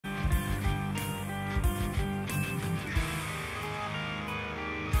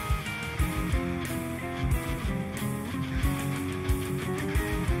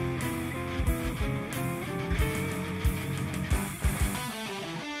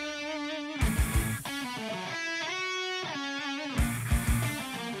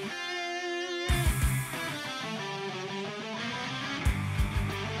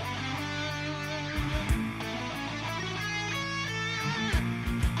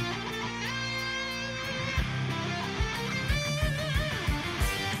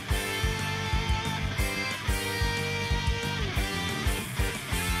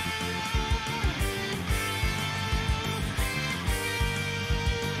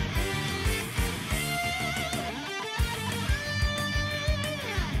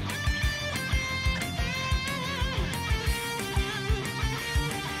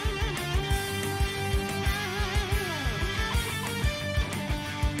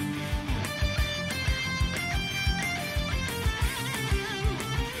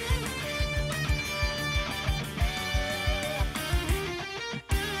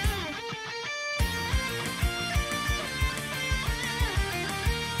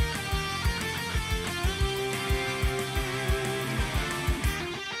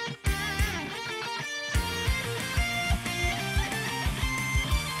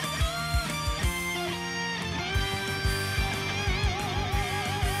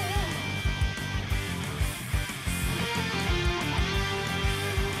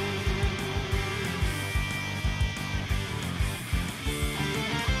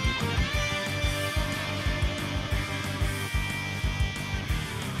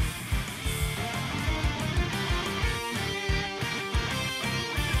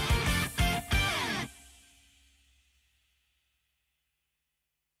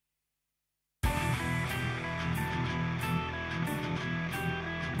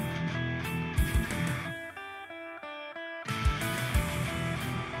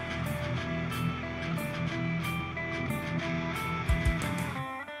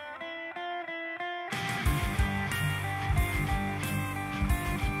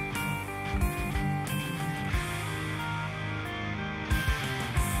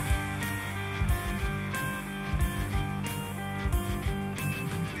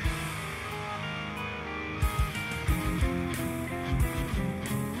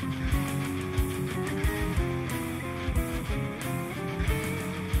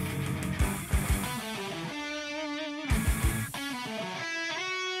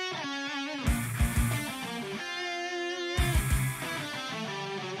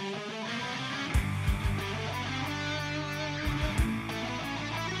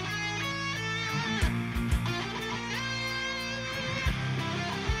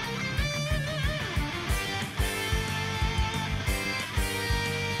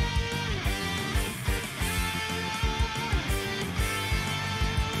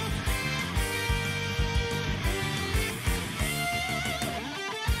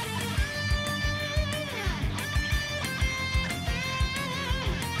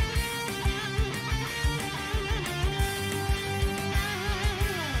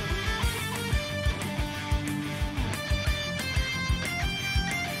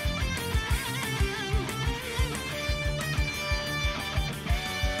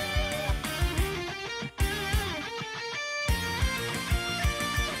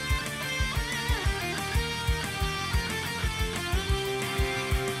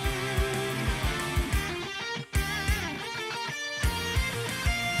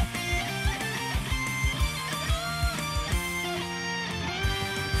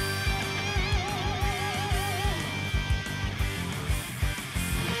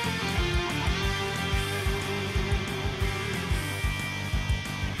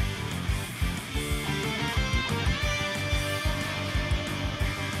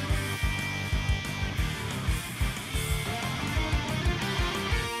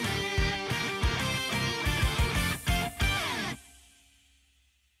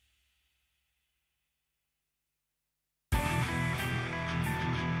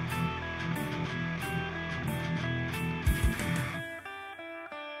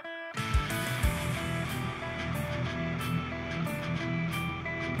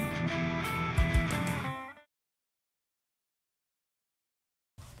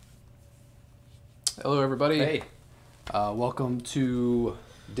Hello, everybody. Hey. Welcome to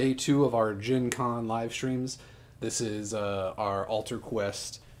day 2 of our Gen Con live streams. This is our Alter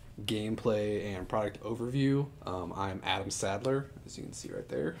Quest gameplay and product overview. I'm Adam Sadler, as you can see right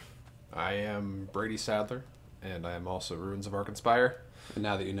there. I am Brady Sadler, and I am also Ruins of Arkenspire. And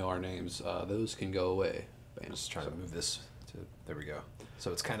now that you know our names, those can go away. I'm just trying to move this to... There we go.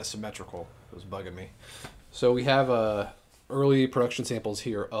 So it's kind of symmetrical. It was bugging me. So we have early production samples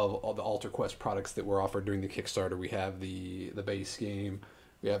here of all the Alter Quest products that were offered during the Kickstarter. We have the base game,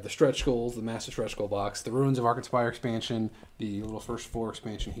 we have the stretch goals, the master stretch goal box, the Ruins of Arkenspire expansion, the little first 4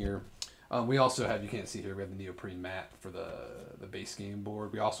 expansion here. We also have, you can't see here, we have the neoprene mat for the base game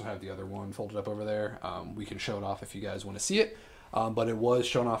board. We also have the other one folded up over there. We can show it off if you guys want to see it, but it was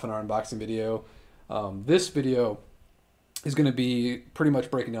shown off in our unboxing video. This video is going to be pretty much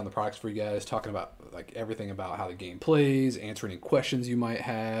breaking down the products for you guys, talking about like everything about how the game plays, answering any questions you might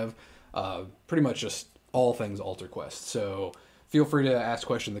have, pretty much just all things Alter Quest. So feel free to ask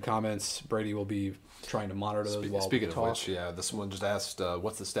questions in the comments. Brady will be trying to monitor those while Speaking we of talk. which, yeah, this one just asked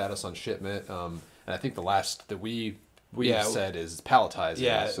what's the status on shipment, and I think the last that we said is palletizing.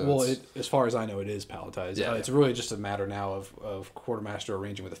 Yeah, so well, as far as I know, it is palletized. Yeah, It's really just a matter now of Quartermaster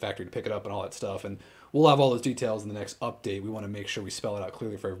arranging with the factory to pick it up and all that stuff. And we'll have all those details in the next update. We want to make sure we spell it out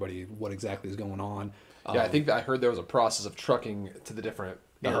clearly for everybody what exactly is going on. Yeah, I think I heard there was a process of trucking to the different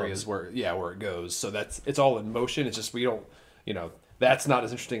areas where it goes. So it's all in motion. It's just we don't, that's not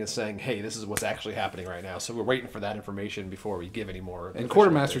as interesting as saying, hey, this is what's actually happening right now. So we're waiting for that information before we give any more. And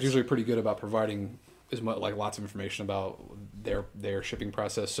Quartermaster is usually pretty good about providing as much, like lots of information about their shipping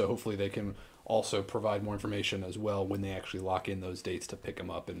process. So hopefully they can also provide more information as well when they actually lock in those dates to pick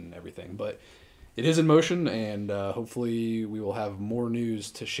them up and everything. But it is in motion, and hopefully we will have more news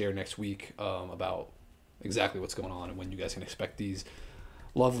to share next week about exactly what's going on and when you guys can expect these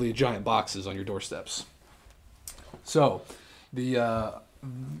lovely giant boxes on your doorsteps. So we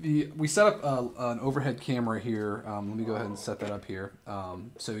set up an overhead camera here. Let me go ahead and set that up here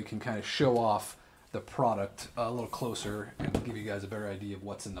so we can kind of show off the product a little closer and give you guys a better idea of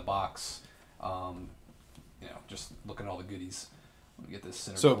what's in the box. Just looking at all the goodies. Let me get this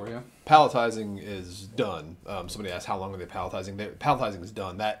centered for you. Palletizing is done. Somebody asked how long are they palletizing. Palletizing is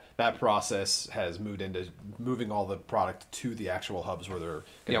done. That process has moved into moving all the product to the actual hubs where they're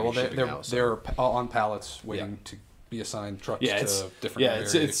going to be shipping out. They're on pallets waiting to be assigned trucks to different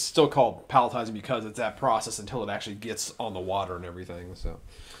areas. It's still called palletizing because it's that process until it actually gets on the water and everything.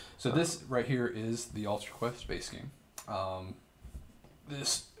 So this right here is the Alter Quest base game.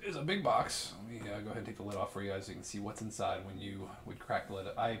 This is a big box. Let me go ahead and take the lid off for you guys so you can see what's inside when you would crack the lid.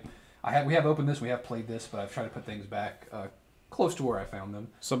 We have opened this, we have played this, but I've tried to put things back close to where I found them.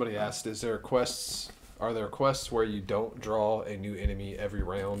 Somebody asked, are there quests where you don't draw a new enemy every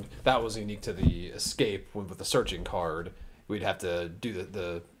round? That was unique to the escape with the searching card. We'd have to do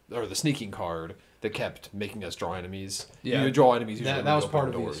the sneaking card that kept making us draw enemies. Yeah, you would draw enemies usually that was part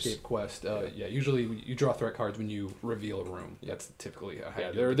of doors. the escape quest. Usually you draw threat cards when you reveal a room. That's typically how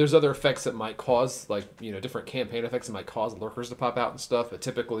you do it. There's other effects that might cause, different campaign effects that might cause lurkers to pop out and stuff, but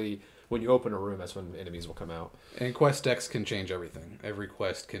typically when you open a room, that's when enemies will come out. And quest decks can change everything. Every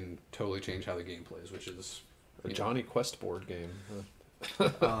quest can totally change how the game plays, which is a Johnny Quest board game.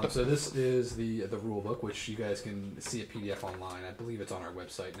 So this is the rule book, which you guys can see a PDF online. I believe it's on our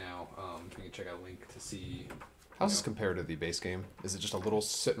website now. You can check out a link to see. How's this compared to the base game? Is it just a little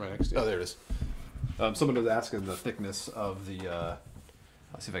sitting right next to you? Oh, there it is. Someone was asking the thickness of the.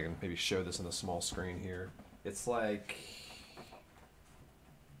 Let's see if I can maybe show this on the small screen here. It's like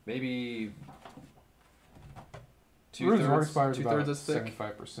maybe two-thirds as thick.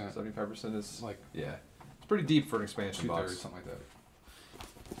 75%. 75% is like it's pretty deep for an expansion box. Something like that.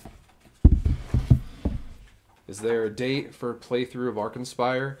 Is there a date for playthrough of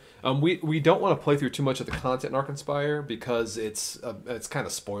Arkenspire? We don't want to play through too much of the content in Arkenspire because it's kind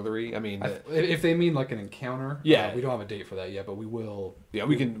of spoilery. I mean, if they mean like an encounter, we don't have a date for that yet, but we will. Yeah,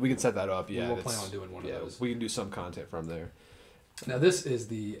 we can set that up. Yeah, we'll plan on doing one of those. We can do some content from there. Now this is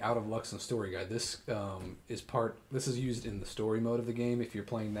the Out of Luxon story guide. This This is used in the story mode of the game. If you're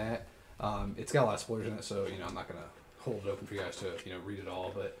playing that, it's got a lot of spoilers in it, so I'm not gonna hold it open for you guys to read it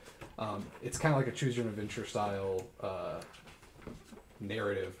all, but it's kind of like a choose your own adventure style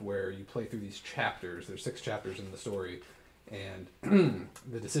narrative where you play through these chapters. There's 6 chapters in the story, and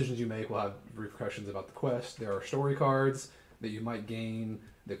the decisions you make will have repercussions about the quest. There are story cards that you might gain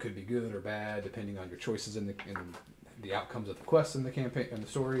that could be good or bad depending on your choices in the outcomes of the quest in the campaign and the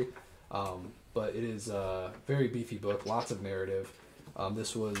story. But it is a very beefy book, lots of narrative.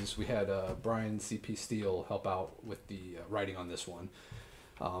 We had Brian C.P. Steele help out with the writing on this one.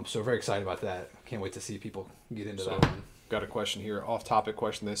 So very excited about that. Can't wait to see people get into So, that one. got a question here, off-topic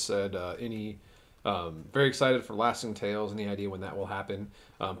question. They said, very excited for Lasting Tales. Any idea when that will happen?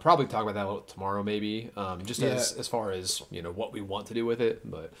 Probably talk about that a little tomorrow, maybe. Just as far as what we want to do with it.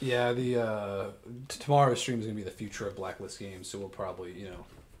 But yeah, the tomorrow's stream is gonna be the future of Blacklist games, so we'll probably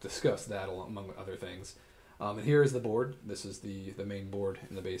discuss that among other things. And here is the board. This is the main board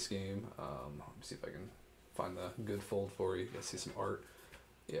in the base game. Let me see if I can find the good fold for you. You guys see some art.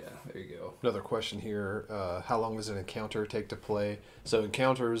 Yeah, there you go. another question here: how long does an encounter take to play? So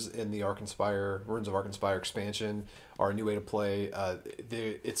encounters in the Runes of Arkenspire expansion are a new way to play.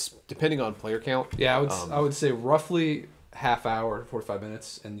 It's depending on player count. Yeah, I would say roughly half hour, 45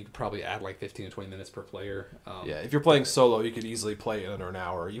 minutes, and you could probably add like 15 to 20 minutes per player. Yeah, if you're playing solo, you could easily play it under an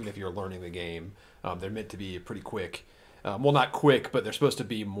hour, even if you're learning the game. They're meant to be pretty quick. Well, not quick, but they're supposed to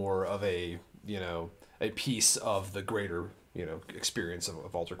be more of a piece of the greater experience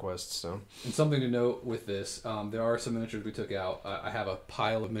of Altar Quest. So, and something to note with this, there are some miniatures we took out. I have a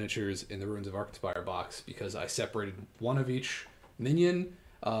pile of miniatures in the Runes of Arkenspire box because I separated one of each minion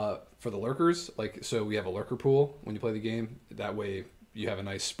for the lurkers. So we have a lurker pool when you play the game. That way you have a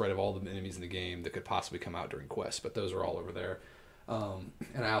nice spread of all the enemies in the game that could possibly come out during quests, but those are all over there.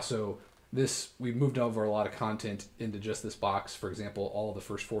 And I also, we moved over a lot of content into just this box. For example, all of the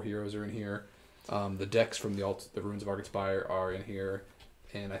first 4 heroes are in here. The decks from the Runes of Arkenspire are in here,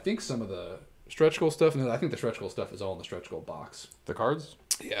 and I think some of the stretch goal stuff. And I think the stretch goal stuff is all in the stretch goal box. the cards?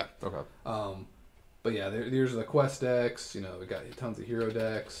 Yeah. Okay. But yeah, there's the quest decks. We got tons of hero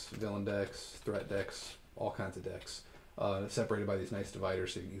decks, villain decks, threat decks, all kinds of decks, separated by these nice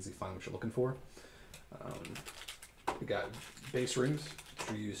dividers so you can easily find what you're looking for. We got base rings,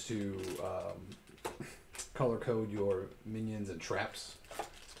 which you use to color code your minions and traps.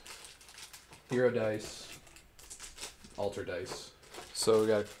 Hero dice, altar dice. So we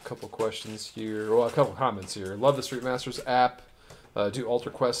got a couple questions here. Well, a couple comments here. Love the Street Masters app. Do Altar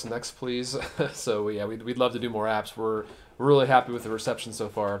Quest next, please. So yeah, we'd love to do more apps. We're really happy with the reception so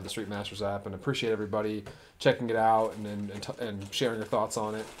far of the Street Masters app, and appreciate everybody checking it out and sharing your thoughts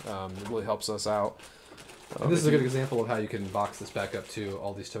on it. It really helps us out. And this is a good example of how you can box this back up too.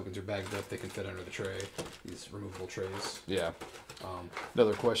 All these tokens are bagged up; they can fit under the tray. These removable trays. Yeah.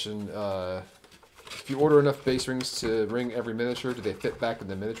 Another question. If you order enough base rings to ring every miniature, do they fit back in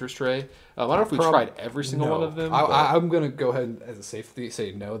the miniatures tray? I don't know if we tried every single one of them. I'm going to go ahead and, as a safety,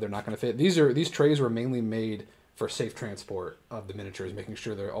 say no, they're not going to fit. These trays were mainly made for safe transport of the miniatures, making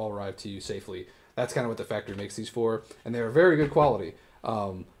sure they're all arrived to you safely. That's kind of what the factory makes these for, and they're very good quality.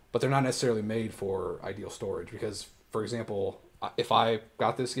 But they're not necessarily made for ideal storage because, for example, if I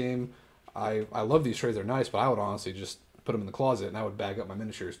got this game, I love these trays. They're nice, but I would honestly just put them in the closet and I would bag up my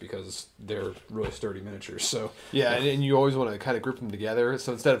miniatures because they're really sturdy miniatures. So yeah, and you always want to kind of group them together.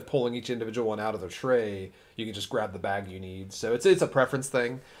 So instead of pulling each individual one out of the tray, you can just grab the bag you need. So it's a preference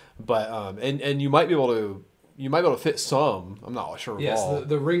thing, but and you might be able to fit some. I'm not sure. Yes,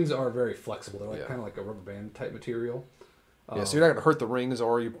 the rings are very flexible. They're like kind of like a rubber band type material. Yeah, so you're not going to hurt the rings,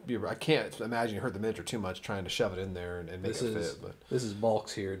 or I can't imagine you hurt the miniature too much trying to shove it in there and make it fit. But this is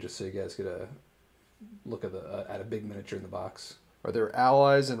bulks here, just so you guys get a look at a big miniature in the box. Are there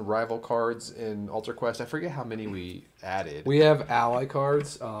allies and rival cards in Altar Quest? I forget how many we added. We have ally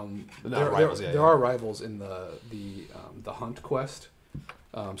cards. There are rivals in the hunt quest.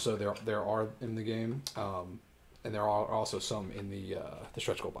 So there are in the game, and there are also some in the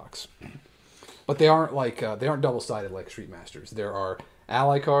stretch goal box. But they aren't double sided like Street Masters. There are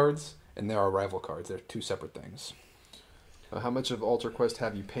ally cards and there are rival cards. They're two separate things. How much of Altar Quest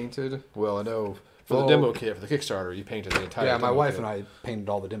have you painted? Well, I know for the demo kit, for the Kickstarter, you painted the entire. Yeah, my wife and I painted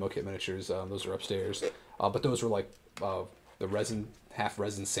all the demo kit miniatures. Those are upstairs, but those were like the half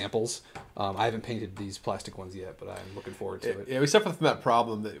resin samples. I haven't painted these plastic ones yet, but I'm looking forward to it. Yeah, we suffer from that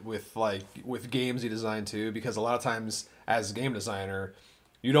problem that with games you design too, because a lot of times as a game designer,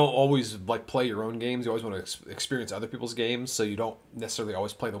 you don't always play your own games. You always want to experience other people's games, so you don't necessarily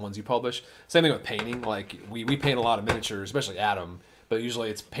always play the ones you publish. Same thing with painting. We paint a lot of miniatures, especially Adam, but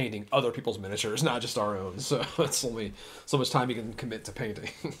usually it's painting other people's miniatures, not just our own. So it's only so much time you can commit to painting.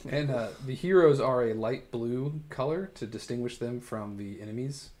 And the heroes are a light blue color to distinguish them from the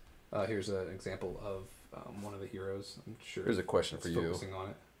enemies. Here's an example of one of the heroes. I'm sure. Here's a question for you. Focusing on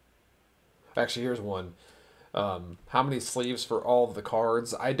it. Actually, here's one. How many sleeves for all of the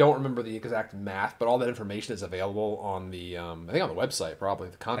cards? I don't remember the exact math, but all that information is available on the I think on the website, probably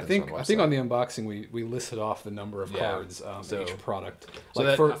the contents on the website. I think on the unboxing we listed off the number of cards in each product.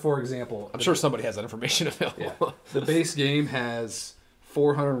 So for example, I'm sure somebody has that information available. Yeah. The base game has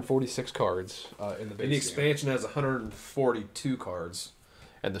 446 cards in the base. And the expansion has 142 cards.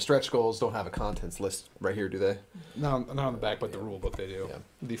 And the stretch goals don't have a contents list right here, do they? No, not on the back, but the rule book they do. Yeah.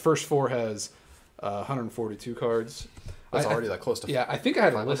 The first 4 has 142 cards. That's already like close to. Yeah, I think I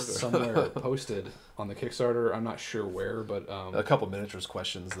had a 500. list somewhere posted on the Kickstarter. I'm not sure where, but A couple miniatures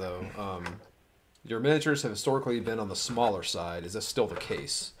questions though. Your miniatures have historically been on the smaller side. Is this still the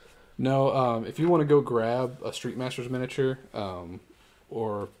case? no. If you want to go grab a Street Masters miniature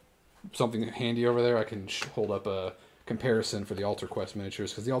or something handy over there, I can hold up a comparison for the Alter Quest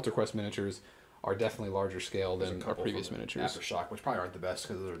miniatures, because the Alter Quest miniatures are definitely larger scale than our previous miniatures. Aftershock, which probably aren't the best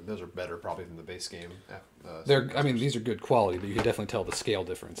because those are better probably than the base game. I mean, these are good quality, but you can definitely tell the scale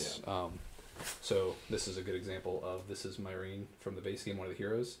difference. Yeah. So this is a good example of, this is Myrene from the base game, one of the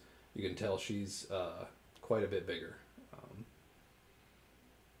heroes. You can tell she's quite a bit bigger.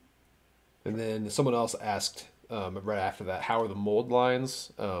 And then someone else asked right after that, how are the mold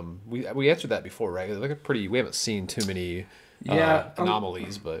lines? We answered that before, right? They look pretty. We haven't seen too many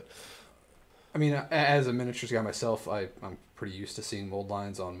anomalies, but I mean, as a miniatures guy myself, I'm pretty used to seeing mold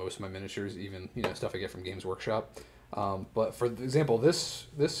lines on most of my miniatures, even stuff I get from Games Workshop. But for example, this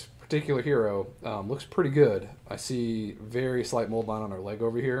particular hero looks pretty good. I see very slight mold line on her leg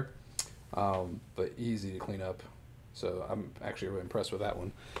over here, but easy to clean up. So I'm actually really impressed with that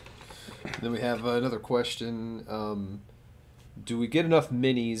one. Then we have another question. Do we get enough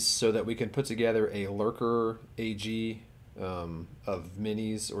minis so that we can put together a Lurker AG of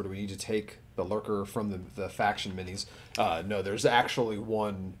minis, or do we need to take the Lurker from the faction minis? No, there's actually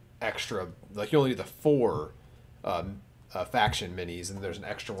one extra. Like, you only need the 4 faction minis, and there's an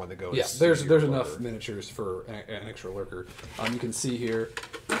extra one that goes. Yeah, there's enough miniatures for an extra Lurker. You can see here,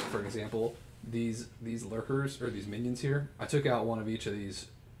 for example, these Lurkers, or these minions here. I took out one of each of these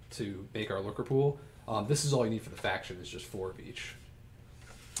to make our Lurker pool. This is all you need for the faction, is just 4 of each.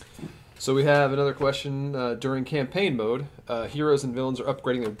 So we have another question. During campaign mode, heroes and villains are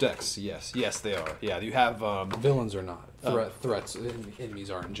upgrading their decks. Yes, they are. Yeah, you have... Villains are not. Threats, enemies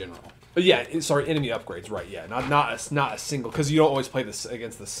are in general. But yeah, sorry, enemy upgrades, right, yeah. Not a single... Because you don't always play this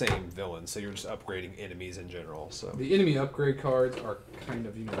against the same villain, so you're just upgrading enemies in general. So the enemy upgrade cards are kind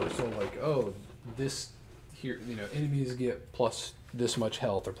of universal, like, oh, this... here, enemies get plus this much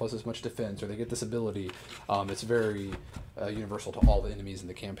health or plus this much defense, or they get this ability. It's very universal to all the enemies in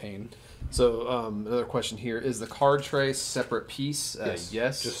the campaign. So another question here: is the card tray separate piece?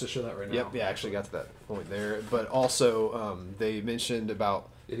 Yes. Just to show that right now. Yep. Yeah, I actually got to that point there. But also, they mentioned about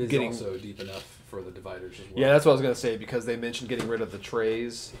it is getting also deep enough for the dividers as well. Yeah, that's what I was gonna say, because they mentioned getting rid of the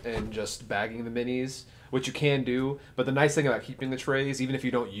trays and just bagging the minis, which you can do. But the nice thing about keeping the trays, even if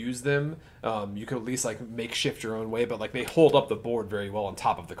you don't use them, you can at least like makeshift your own way. But like, they hold up the board very well on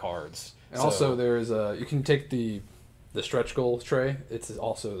top of the cards. And also, there's you can take the stretch goal tray. It's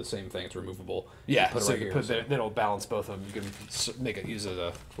also the same thing. It's removable. Yeah, put it so right you here, put then it'll balance both of them. You can make it use it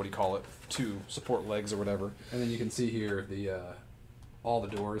what do you call it, 2 support legs or whatever. And then you can see here the all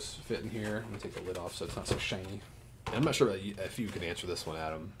the doors fit in here. Let me take the lid off so it's not so shiny. I'm not sure if you can answer this one,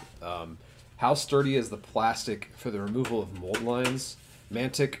 Adam. How sturdy is the plastic for the removal of mold lines?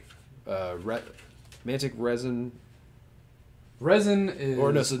 Mantic resin. Resin is...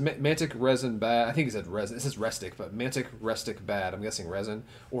 Or no, it says Mantic resin bad. I think he said resin. It says Restic, but Mantic Restic bad. I'm guessing resin.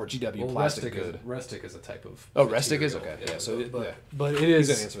 Or GW plastic good. Restic is a type of... Oh, Restic is? Okay. Yeah, so yeah. But it is...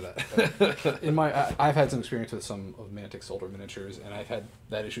 He's going to answer that. In I've had some experience with some of Mantic's older miniatures, and I've had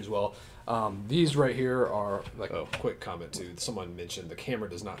that issue as well. These right here are like... Oh, quick comment too. Someone mentioned the camera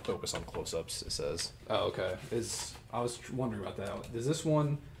does not focus on close-ups, it says. Oh, okay. I was wondering about that. Does this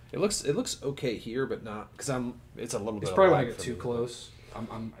one... It looks okay here, but not because it's a little bit. It's probably when I get too close.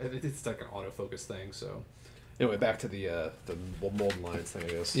 It's like an autofocus thing. So anyway, back to the mold lines thing, I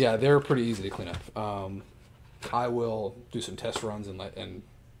guess. Yeah, they're pretty easy to clean up. I will do some test runs and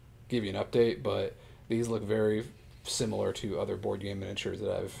give you an update, but these look very similar to other board game miniatures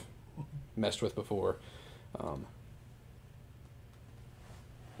that I've messed with before. Hold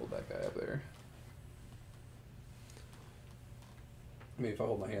that guy up there. Maybe if I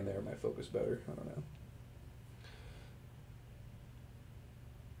hold my hand there, it might focus better. I don't know.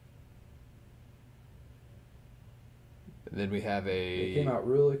 And then we have It came out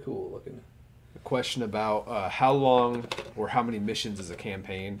really cool looking. a question about how long or how many missions is a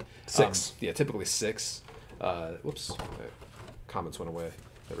campaign? 6. Yeah, typically 6. Whoops. Comments went away.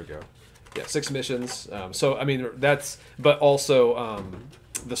 There we go. Yeah, 6 missions. So, I mean, that's... But also,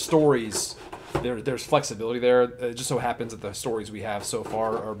 the stories... There's flexibility there. It just so happens that the stories we have so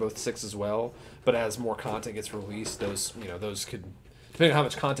far are both 6 as well. But as more content gets released, those could depending on how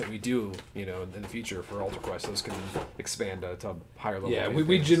much content we do, you know, in the future for Alter Quest, those can expand to higher level. Yeah,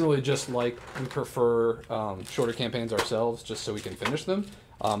 we generally we prefer shorter campaigns ourselves, just so we can finish them.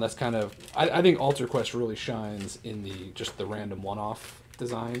 That's kind of I think Alter Quest really shines in the random one-off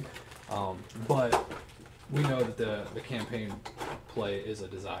design, but we know that the campaign play is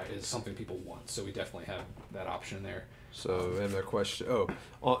something people want, so we definitely have that option there. So another question.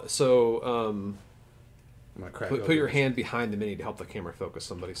 I'm gonna crack put your hand behind the mini to help the camera focus.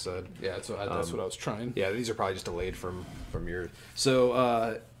 Somebody said. Yeah, that's what I was trying. Yeah, these are probably just delayed from your. So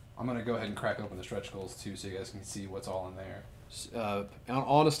I'm gonna go ahead and crack open the stretch goals too, so you guys can see what's all in there. An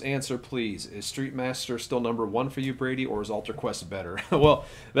honest answer, please. Is Street Master still number one for you, Brady, or is Alter Quest better? Well,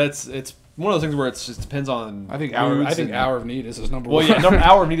 it's one of those things where it just depends on. I think Hour of Need is his number one. one. Well, yeah,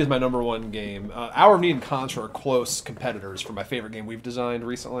 Hour of Need is my number one game. Hour of Need and Contra are close competitors for my favorite game we've designed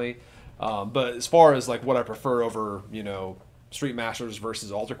recently. But as far as like what I prefer over, you know, Street Masters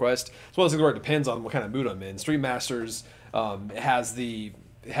versus Alter Quest, it's one of those things where it depends on what kind of mood I'm in. Street Masters has the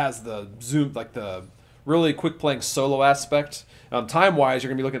zoom, like the really quick playing solo aspect. Time wise, you're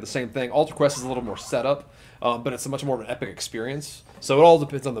gonna be looking at the same thing. Alter Quest is a little more setup, but it's a much more of an epic experience. So it all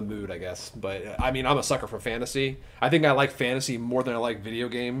depends on the mood, I guess. But I mean, I'm a sucker for fantasy. I think I like fantasy more than I like video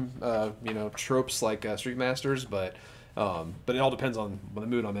game, you know, tropes like Street Masters. But it all depends on the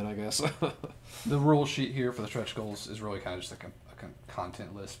mood I'm in, I guess. The rule sheet here for the stretch goals is really kind of just a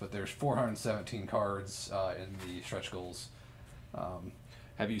content list, but there's 417 cards in the stretch goals.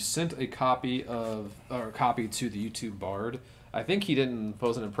 Have you sent a copy to the YouTube Bard? I think he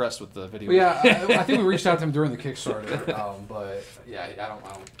wasn't impressed with the video. Well, yeah, I think we reached out to him during the Kickstarter, but yeah, I don't.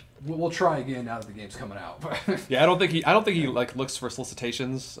 We'll try again now that the game's coming out. Yeah, I don't think he like looks for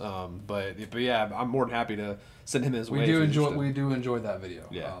solicitations. But yeah, I'm more than happy to send him his way. We do enjoy that video.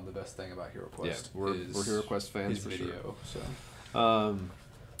 Yeah. The best thing about Hero Quest we're Hero Quest fans for video, sure. So.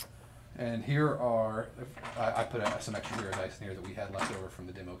 And here are I put some extra hero dice in here that we had left over from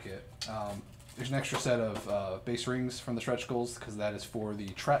the demo kit. There's an extra set of base rings from the stretch goals because that is for the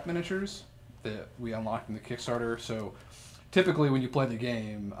trap miniatures that we unlocked in the Kickstarter. So typically when you play the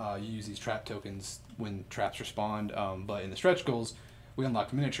game, you use these trap tokens when traps respond. But in the stretch goals, we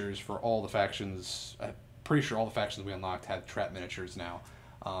unlocked miniatures for all the factions. I'm pretty sure all the factions we unlocked had trap miniatures now.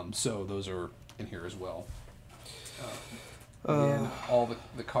 So those are in here as well. Again, all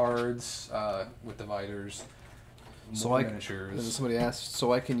the cards with dividers. Miniatures. And somebody asked,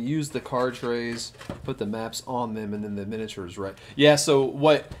 so I can use the card trays, put the maps on them, and then the miniatures, right? Yeah. So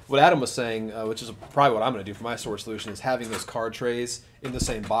what Adam was saying, which is probably what I'm going to do for my storage solution, is having those card trays in the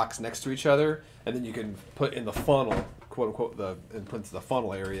same box next to each other, and then you can put in the funnel, quote unquote, the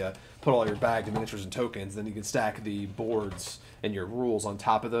funnel area, put all your bagged miniatures and tokens. Then you can stack the boards and your rules on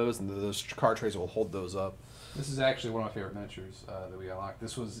top of those, and those card trays will hold those up. This is actually one of my favorite miniatures that we unlocked.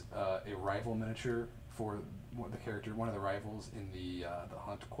 This was a rival miniature for one of the rivals in the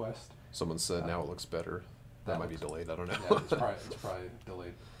Hunt quest. Someone said now it looks better. That might be delayed. I don't know. Yeah, it's probably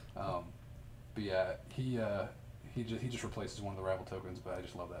delayed. But yeah, he just replaces one of the rival tokens. But I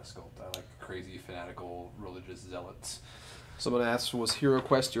just love that sculpt. I like crazy fanatical religious zealots. Someone asked, was Hero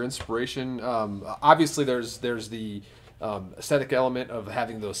Quest your inspiration? Obviously, there's the aesthetic element of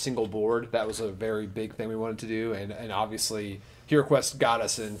having those single board. That was a very big thing we wanted to do, and obviously Hero Quest got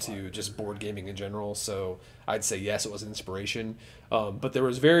us into just board gaming in general, so I'd say yes, it was an inspiration. But there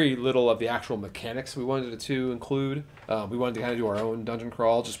was very little of the actual mechanics we wanted to include. We wanted to kind of do our own dungeon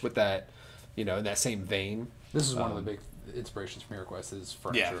crawl just with that, you know, in that same vein. This is one of the big inspirations from Hero Quest is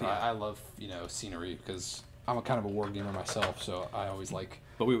furniture. Yeah. I love, you know, scenery because I'm a kind of a war gamer myself, so I always like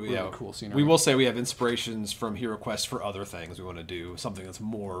cool scenery. We will say we have inspirations from Hero Quest for other things we want to do, something that's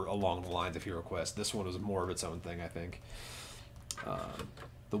more along the lines of Hero Quest. This one was more of its own thing, I think.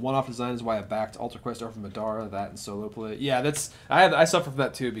 The one-off design is why I backed Alter Quest over Madara, that and solo play. Yeah, I suffer from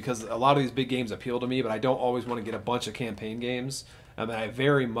that too because a lot of these big games appeal to me, but I don't always want to get a bunch of campaign games. I mean, I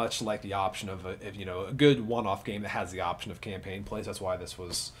very much like the option of you know, a good one-off game that has the option of campaign plays. That's why this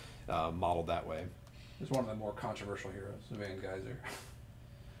was modeled that way. It's one of the more controversial heroes, Van Geyser.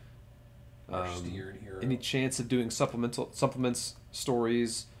 Steer and hero. Any chance of doing supplements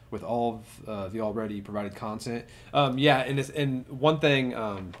stories with all of the already provided content? Yeah, and one thing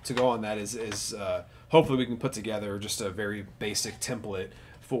to go on that is hopefully we can put together just a very basic template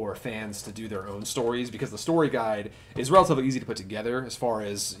for fans to do their own stories, because the story guide is relatively easy to put together. As far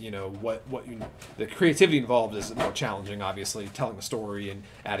as, you know, the creativity involved is more challenging, obviously, telling the story and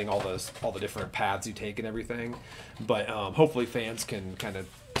adding all the different paths you take and everything. But hopefully fans can kind of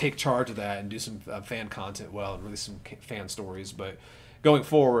take charge of that and do some fan content and release some fan stories. But going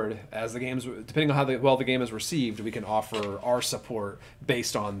forward, as the games, depending on how well the game is received, we can offer our support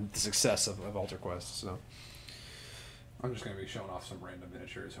based on the success of Alter Quest. So I'm just going to be showing off some random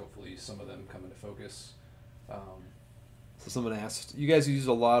miniatures. Hopefully some of them come into focus. So someone asked, you guys use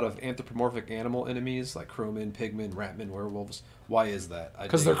a lot of anthropomorphic animal enemies like crowmen, pigmen, ratmen, werewolves. Why is that?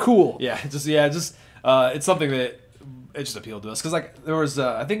 Because they're cool. Yeah, it's something that it just appealed to us. Because like there was,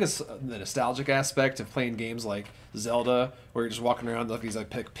 I think it's the nostalgic aspect of playing games like Zelda, where you're just walking around like these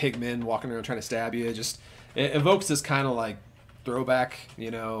like pigmen walking around trying to stab you. It evokes this kind of like throwback,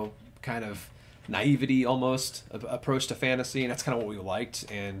 kind of naivety almost approach to fantasy, and that's kind of what we liked.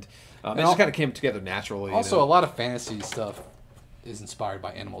 And it just kind of came together naturally. Also, a lot of fantasy stuff is inspired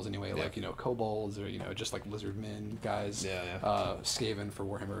by animals anyway, like kobolds or just like lizard men guys. Skaven for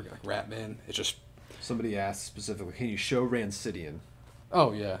Warhammer, like rat men. It's just somebody asked specifically, can you show Rancidian?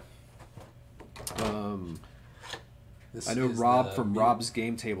 Oh yeah. I know Rob from Rob's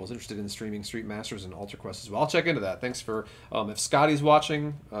Game Table is interested in streaming Street Masters and Alter Quest as well. I'll check into that. Thanks for if Scotty's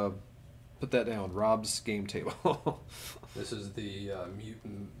watching. Put that down. Rob's Game Table. This is the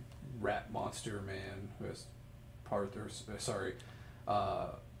mutant rat monster man who has Poxoid,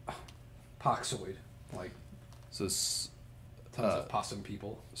 like tons of possum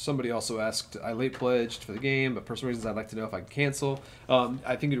people. Somebody also asked, I late pledged for the game, but for some reasons I'd like to know if I can cancel.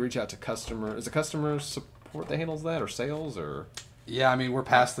 I think you'd reach out to customer. Is it customer support that handles that, or sales, or? Yeah, I mean we're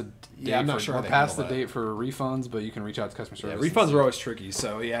past the date. I'm not sure. We're past the date for refunds, but you can reach out to customer service. Yeah, refunds are always tricky.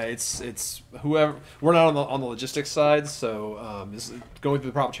 So yeah, it's whoever. We're not on the logistics side, so going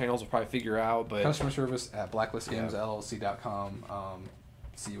through the proper channels, we'll probably figure out. But customer service at blacklistgamesllc.com.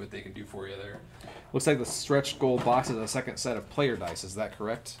 See what they can do for you there. Looks like the stretch goal box is a second set of player dice. Is that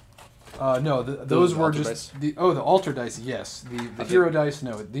correct? No, those were just the altar dice. Yes, the hero dice.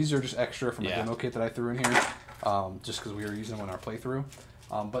 No, these are just extra from a demo kit that I threw in here. Just because we were using them in our playthrough.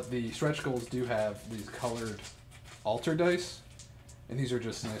 But the stretch goals do have these colored altar dice, and these are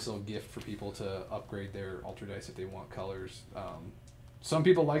just a nice little gift for people to upgrade their altar dice if they want colors. Some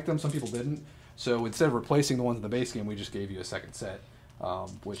people liked them, some people didn't. So instead of replacing the ones in the base game, we just gave you a second set,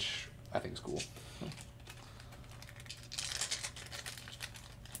 which I think is cool.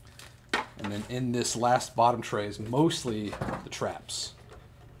 And then in this last bottom tray is mostly the traps.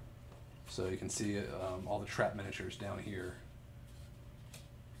 So you can see all the trap miniatures down here.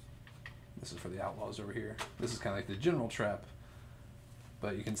 This is for the outlaws over here. This is kind of like the general trap.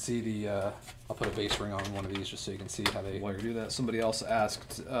 But you can see the, I'll put a base ring on one of these just so you can see how they... While you do that, somebody else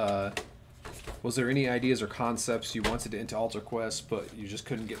asked, was there any ideas or concepts you wanted into Alter Quest, but you just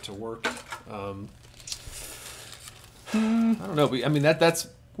couldn't get to work? I don't know. I mean, that's...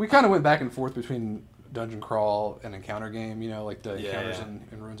 We kind of went back and forth between dungeon crawl and encounter game, like the encounters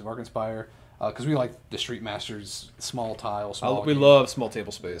in Ruins of Arkenspire, because we like the Street Masters small tile, we love small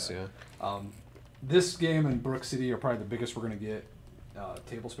table space. This game and Brook City are probably the biggest we're going to get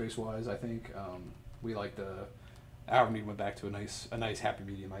table space wise. I think we like Our went back to a nice happy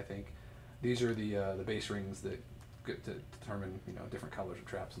medium. I think these are the base rings that get to determine different colors of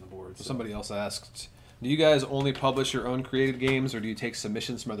traps on the board. So somebody else asked, do you guys only publish your own created games, or do you take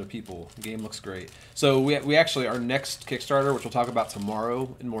submissions from other people? The game looks great. So we actually, our next Kickstarter, which we'll talk about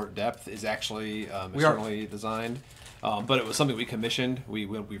tomorrow in more depth, is actually externally designed. But it was something we commissioned. We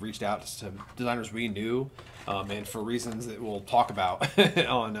reached out to designers we knew, and for reasons that we'll talk about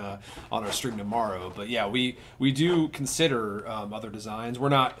on our stream tomorrow. But yeah, we do consider other designs.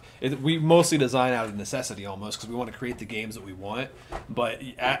 We mostly design out of necessity almost, because we want to create the games that we want. But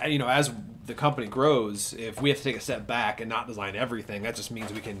as the company grows, if we have to take a step back and not design everything, that just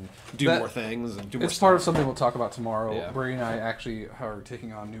means we can do more things and do more. It's part of something we'll talk about tomorrow. Yeah. Brady and I actually are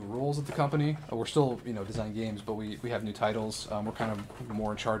taking on new roles at the company. We're still designing games, but we have new titles. We're kind of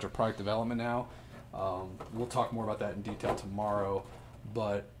more in charge of product development now. We'll talk more about that in detail tomorrow,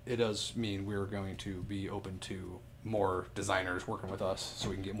 but it does mean we're going to be open to more designers working with us so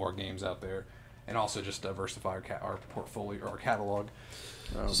we can get more games out there, and also just diversify our portfolio, our catalog.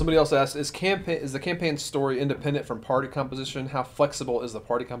 So somebody else asked, is the campaign story independent from party composition? How flexible is the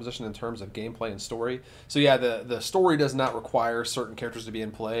party composition in terms of gameplay and story? So yeah, the story does not require certain characters to be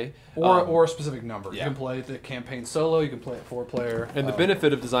in play. Or a specific number. You can play the campaign solo, you can play it 4-player. And the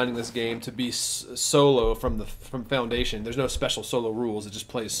benefit of designing this game to be solo from Foundation, there's no special solo rules, it just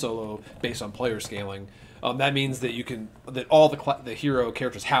plays solo based on player scaling. That means that all the hero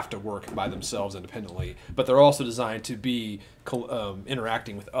characters have to work by themselves independently, but they're also designed to be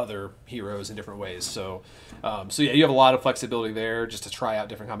interacting with other heroes in different ways. So yeah, you have a lot of flexibility there, just to try out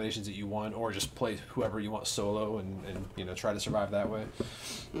different combinations that you want, or just play whoever you want solo and try to survive that way.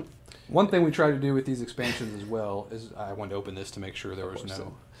 One thing we tried to do with these expansions as well is I wanted to open this to make sure there was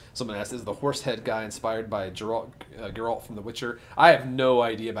no. Someone asked, is the horse head guy inspired by Geralt from The Witcher? I have no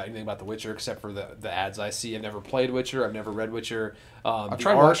idea about anything about The Witcher except for the ads I see. I've never played Witcher. I've never read Witcher. I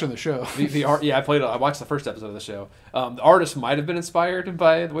tried watching the show. The art, yeah, I watched the first episode of the show. The artist might have been inspired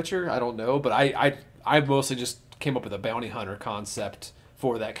by The Witcher. I don't know, but I mostly just came up with a bounty hunter concept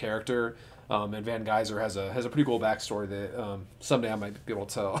for that character. And Van Geyser has a pretty cool backstory that someday I might be able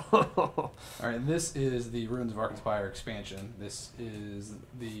to tell. All right, this is the Ruins of Arkenspire expansion. This is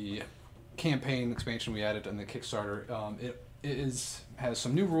the campaign expansion we added on the Kickstarter. It has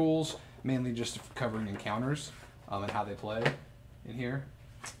some new rules, mainly just covering encounters and how they play in here.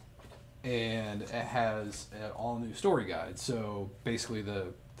 And it has an all-new story guide. So basically,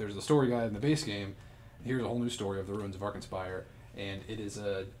 there's the story guide in the base game. Here's a whole new story of the Ruins of Arkenspire, and it is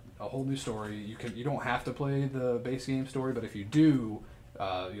a whole new story. You don't have to play the base game story, but if you do,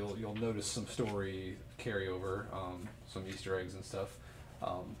 you'll notice some story carryover, some Easter eggs and stuff.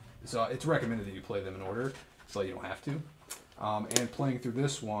 So it's recommended that you play them in order, so you don't have to. And playing through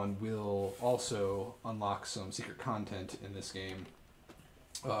this one will also unlock some secret content in this game.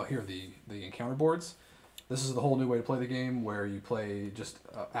 Here are the encounter boards. This is the whole new way to play the game, where you play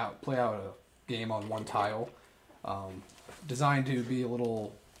out a game on one tile, designed to be a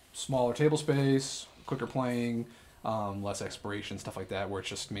little smaller table space, quicker playing, less exploration, stuff like that, where it's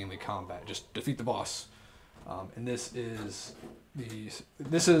just mainly combat, just defeat the boss. And this is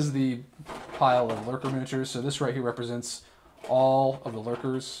the pile of lurker miniatures. So this right here represents all of the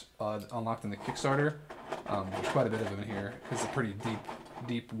lurkers unlocked in the Kickstarter. There's quite a bit of them in here because it's a pretty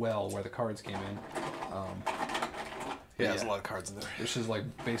deep well where the cards came in. There's a lot of cards in there. This is like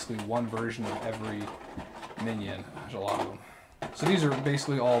basically one version of every minion. There's a lot of them. So these are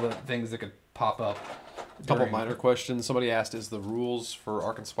basically all the things that could pop up. A couple minor questions. Somebody asked, is the rules for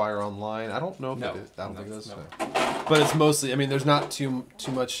Arkenspire online? I don't know if it is. I don't think it is. No. But it's mostly, I mean, there's not too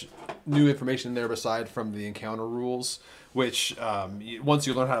much new information in there aside from the encounter rules, which once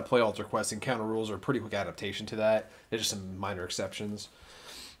you learn how to play Altar Quest, encounter rules are a pretty quick adaptation to that. There's just some minor exceptions.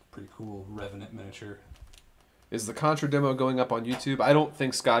 Pretty cool Revenant miniature. Is the Contra demo going up on YouTube? I don't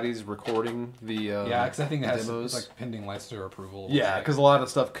think Scotty's recording the yeah, because I think it demos. It's like pending licensor approval. Yeah, because a lot of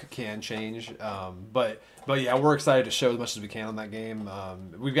stuff can change. But yeah, we're excited to show as much as we can on that game.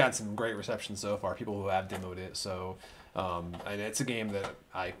 We've gotten some great reception so far. People who have demoed it. So, and it's a game that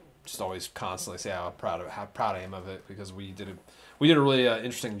I just always constantly say how proud I am of it because we did a really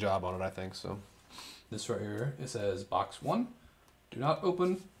interesting job on it. I think so. This right here, it says box 1, do not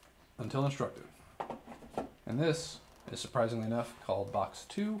open until instructed. And this is, surprisingly enough, called Box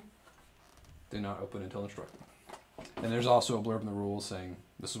 2, do not open until instructed. And there's also a blurb in the rules saying,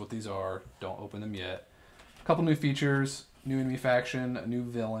 this is what these are, don't open them yet. A couple new features, new enemy faction, a new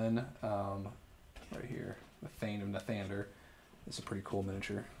villain, right here, the Thane of Nathander. It's a pretty cool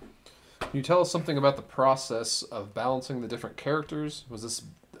miniature. Can you tell us something about the process of balancing the different characters? Was this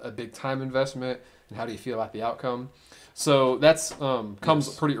a big time investment, and how do you feel about the outcome? So that's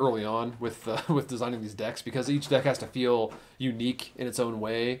comes pretty early on with designing these decks because each deck has to feel unique in its own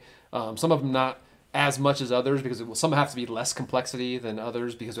way. Some of them not as much as others because some have to be less complexity than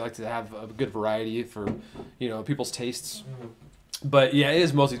others because we like to have a good variety for people's tastes. But yeah, it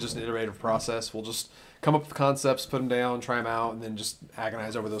is mostly just an iterative process. We'll just come up with concepts, put them down, try them out, and then just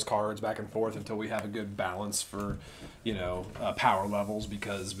agonize over those cards back and forth until we have a good balance for power levels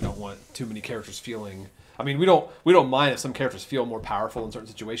because we don't want too many characters feeling. I mean, we don't mind if some characters feel more powerful in certain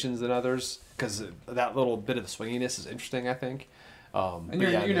situations than others because that little bit of the swinginess is interesting, I think. And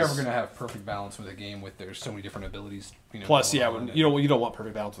you're never going to have perfect balance with a game with there's so many different abilities. Plus, yeah, you don't want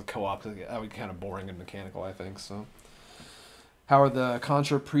perfect balance with co-op because that would be kind of boring and mechanical, I think. So, how are the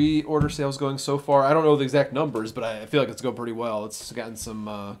Contra pre-order sales going so far? I don't know the exact numbers, but I feel like it's going pretty well. It's gotten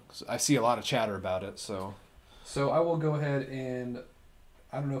some. I see a lot of chatter about it. So I will go ahead and.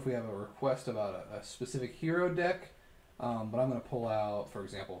 I don't know if we have a request about a specific hero deck, but I'm going to pull out, for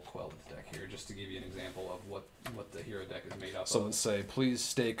example, Quel's deck here, just to give you an example of what the hero deck is made up of. Someone say, please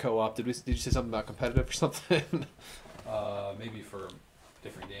stay co-op. Did you say something about competitive or something? Maybe for a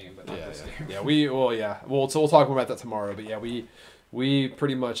different game, but not this game. Yeah, we'll talk more about that tomorrow. But yeah, we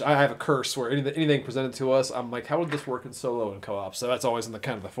pretty much. I have a curse where anything presented to us, I'm like, how would this work in solo and co-op? So that's always in the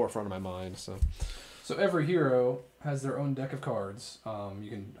kind of the forefront of my mind. So every hero has their own deck of cards. You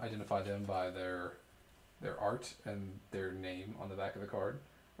can identify them by their art and their name on the back of the card.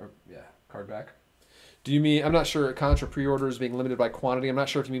 Card back. Do you mean, I'm not sure, Contra pre-order is being limited by quantity. I'm not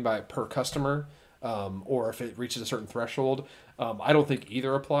sure if you mean by per customer. or if it reaches a certain threshold. I don't think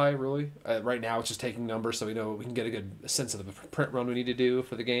either apply really. Right now, it's just taking numbers, so we know we can get a good sense of the print run we need to do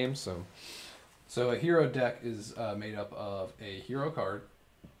for the game. So a hero deck is made up of a hero card.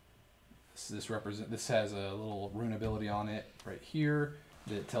 This has a little rune ability on it right here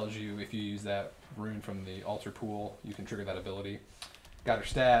that tells you if you use that rune from the altar pool, you can trigger that ability. Got her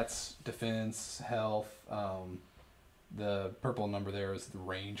stats, defense, health. The purple number there is the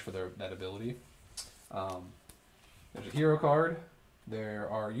range for that ability. There's a hero card. There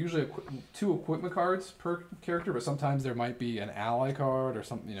are usually 2 equipment cards per character, but sometimes there might be an ally card or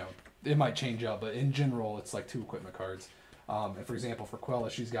something. It might change up, but in general, it's like 2 equipment cards. And for example, for Quella,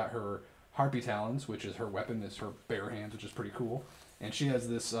 she's got her Harpy Talons, which is her weapon, is her bare hands, which is pretty cool. And she has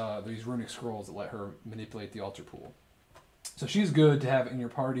these runic scrolls that let her manipulate the altar pool. So she's good to have in your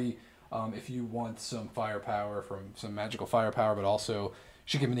party if you want some firepower, some magical firepower, but also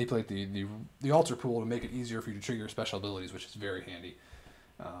she can manipulate the altar pool to make it easier for you to trigger special abilities, which is very handy.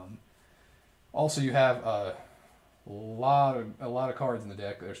 Also, you have a lot of cards in the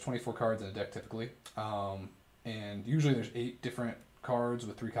deck. There's 24 cards in the deck typically, and usually there's 8 different cards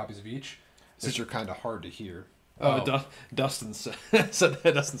with 3 copies of each. Since you're kind of hard to hear. Dustin said that.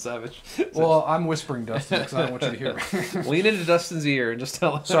 Dustin Savage. Well, I'm whispering Dustin because I don't want you to hear me. Lean into Dustin's ear and just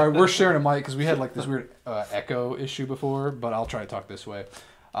tell him. Sorry, we're sharing a mic because we had like this weird echo issue before, but I'll try to talk this way.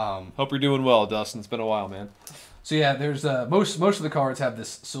 Hope you're doing well, Dustin. It's been a while, man. So yeah, there's most of the cards have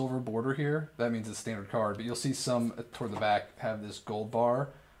this silver border here. That means it's a standard card, but you'll see some toward the back have this gold bar.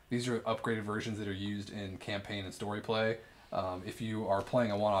 These are upgraded versions that are used in campaign and story play. If you are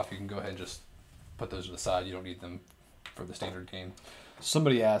playing a one-off, you can go ahead and just put those to the side. You don't need them for the standard game.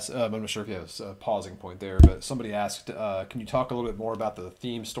 Somebody asked, I'm not sure if you have a pausing point there, but somebody asked, can you talk a little bit more about the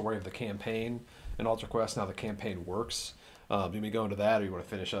theme story of the campaign in Alter Quest and how the campaign works? Do you want me to go into that, or you want to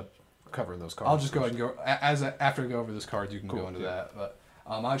finish up covering those cards? I'll just go ahead and go, after I go over those cards, you can go into that. But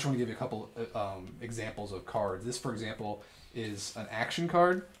I just want to give you a couple examples of cards. This, for example, is an action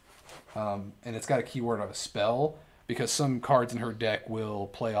card, and it's got a keyword of a spell, because some cards in her deck will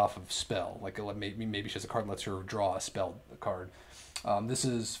play off of spell. Like maybe she has a card that lets her draw a spell card. This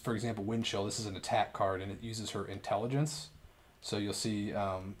is, for example, Wind Chill. This is an attack card, and it uses her intelligence. So you'll see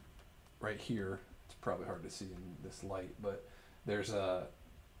right here, it's probably hard to see in this light, but there's an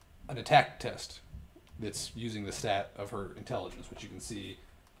attack test that's using the stat of her intelligence, which you can see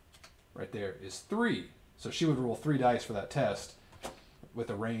right there is 3. So she would roll 3 dice for that test with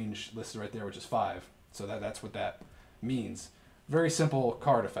a range listed right there, which is 5. So that's what that means. Very simple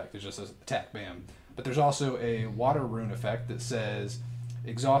card effect. It just says attack, bam. But there's also a water rune effect that says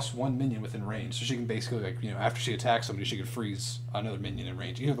exhaust 1 minion within range. So she can basically, after she attacks somebody, she could freeze another minion in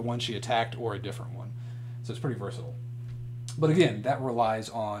range, either the one she attacked or a different one. So it's pretty versatile. But again, that relies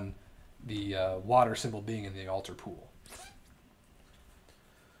on the water symbol being in the altar pool.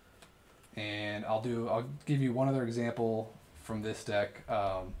 And I'll give you one other example from this deck,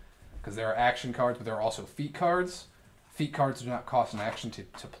 because there are action cards, but there are also feat cards. Feat cards do not cost an action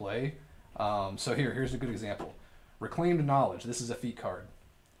to play. So here's a good example. Reclaimed Knowledge. This is a feat card.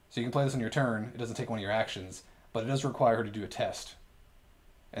 So you can play this on your turn. It doesn't take one of your actions, but it does require her to do a test.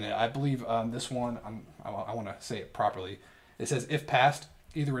 And I believe this one, I want to say it properly. It says, if passed,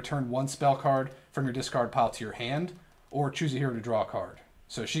 either return 1 spell card from your discard pile to your hand, or choose a hero to draw a card.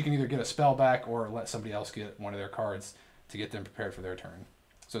 So she can either get a spell back or let somebody else get one of their cards to get them prepared for their turn.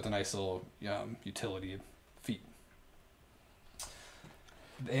 So it's a nice little utility feat.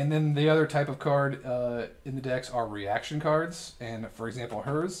 And then the other type of card in the decks are reaction cards. And for example,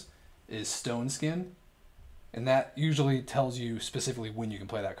 hers is Stone Skin. And that usually tells you specifically when you can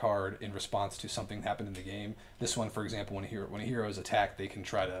play that card in response to something that happened in the game. This one, for example, when a hero is attacked, they can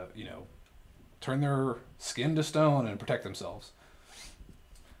try to, turn their skin to stone and protect themselves.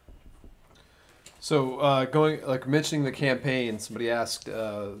 So mentioning the campaign, somebody asked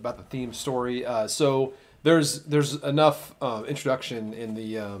about the theme story. So there's enough introduction in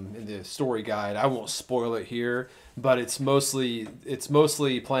the story guide. I won't spoil it here, but it's mostly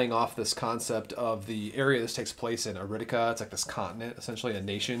playing off this concept of the area this takes place in, Aritica. It's like this continent, essentially a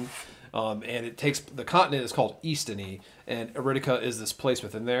nation, and the continent is called Eastony, and Aritica is this place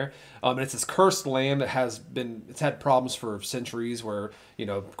within there. And it's this cursed land that it's had problems for centuries, where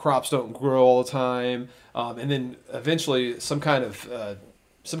crops don't grow all the time, and then eventually some kind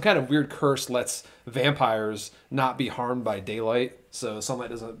of weird curse lets vampires not be harmed by daylight, so sunlight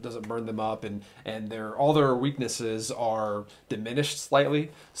doesn't burn them up, and all their weaknesses are diminished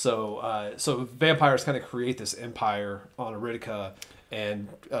slightly. So vampires kind of create this empire on Aritica and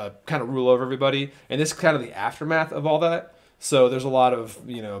kind of rule over everybody. And this is kind of the aftermath of all that. So there's a lot of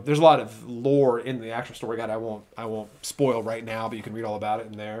there's a lot of lore in the actual story guide. I won't spoil right now, but you can read all about it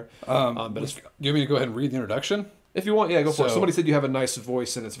in there. But Do you want me to go ahead and read the introduction? if you want, yeah, go for it. So- Somebody said you have a nice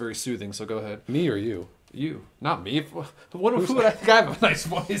voice and it's very soothing, so go ahead. Me or you? You, not me. Who would I think I have a nice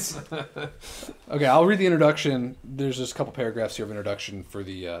voice? Okay, I'll read the introduction. There's just a couple paragraphs here of introduction for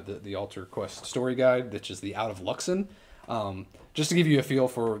the Altar Quest story guide, which is the Out of Luxon. Just to give you a feel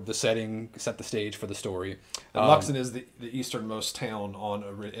for the setting, set the stage for the story. And Luxon is the easternmost town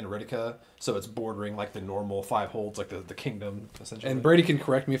in Aritica, so it's bordering like the normal five holds, like the kingdom essentially. And Brady can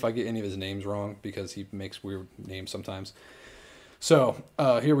correct me if I get any of his names wrong because he makes weird names sometimes. So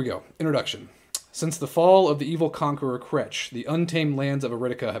here we go. Introduction. Since the fall of the evil conqueror Kretch, the untamed lands of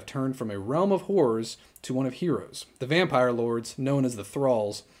Aritica have turned from a realm of horrors to one of heroes. The vampire lords, known as the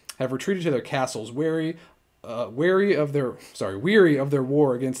Thralls, have retreated to their castles, weary of their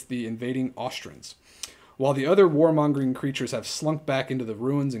war against the invading Austrians, while the other warmongering creatures have slunk back into the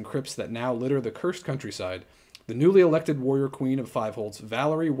ruins and crypts that now litter the cursed countryside. The newly elected warrior queen of Fiveholds,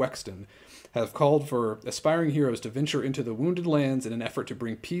 Valerie Wexton, have called for aspiring heroes to venture into the wounded lands in an effort to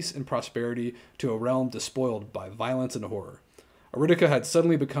bring peace and prosperity to a realm despoiled by violence and horror. Aritica had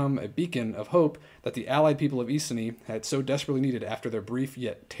suddenly become a beacon of hope that the allied people of Eastony had so desperately needed after their brief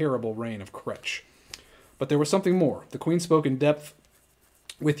yet terrible reign of Kretch. But there was something more. The Queen spoke in depth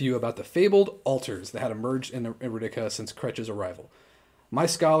with you about the fabled altars that had emerged in Aritica since Kretch's arrival. My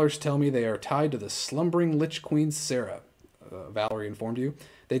scholars tell me they are tied to the slumbering Lich Queen Sarah, Valerie informed you.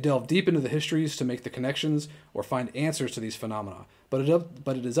 They delve deep into the histories to make the connections or find answers to these phenomena, but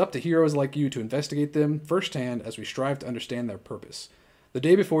it is up to heroes like you to investigate them firsthand as we strive to understand their purpose. The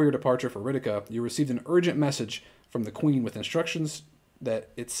day before your departure for Aritica, you received an urgent message from the Queen with instructions that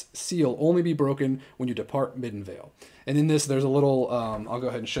its seal only be broken when you depart Middenvale. And in this, there's a little, I'll go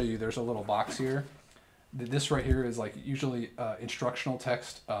ahead and show you, there's a little box here. This right here is like usually instructional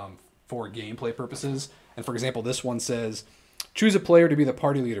text for gameplay purposes. And for example, this one says, choose a player to be the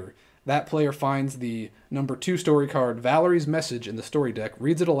party leader. That player finds the number 2 story card, Valerie's message, in the story deck,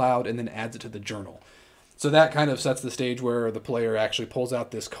 reads it aloud, and then adds it to the journal. So that kind of sets the stage where the player actually pulls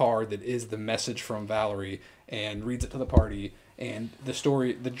out this card that is the message from Valerie and reads it to the party. And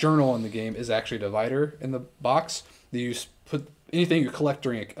the journal in the game is actually a divider in the box. You put anything you collect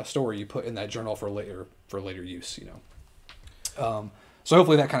during a story, you put in that journal for later use. So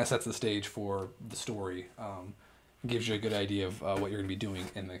hopefully that kind of sets the stage for the story. Gives you a good idea of what you're going to be doing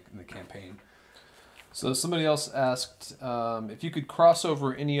in the campaign. So somebody else asked if you could cross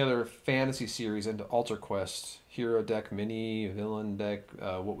over any other fantasy series into Altar Quest, hero deck, mini, villain deck,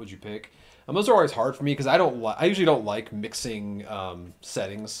 what would you pick? Those are always hard for me because I usually don't like mixing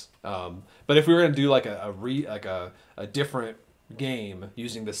settings. But if we were going to do like a different game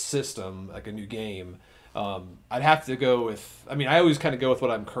using the system, like a new game, I'd have to go with. I mean, I always kind of go with what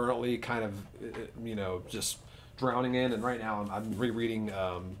I'm currently kind of just drowning in, and right now I'm rereading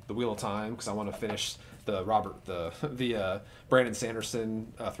The Wheel of Time because I want to finish the Brandon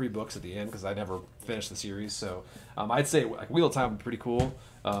Sanderson 3 books at the end because I never finished the series. So I'd say like Wheel of Time would be pretty cool.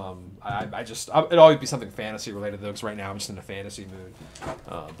 It'd always be something fantasy related though because right now I'm just in a fantasy mood.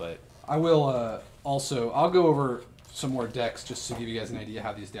 But I will I'll go over some more decks just to give you guys an idea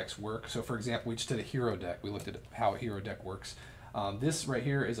how these decks work. So for example, we just did a hero deck. We looked at how a hero deck works. This right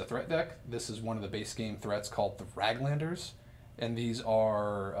here is a threat deck. This is one of the base game threats called the Raglanders, and these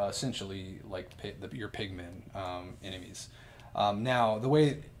are essentially like your pigmen enemies. Now, the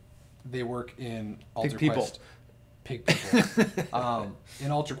way they work in Altar Quest, pig people.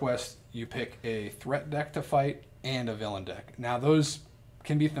 In Altar Quest, you pick a threat deck to fight and a villain deck. Now, those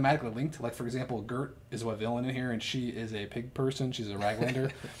can be thematically linked. Like for example, Gert is a villain in here, and she is a pig person. She's a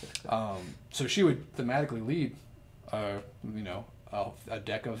Raglander, so she would thematically lead. A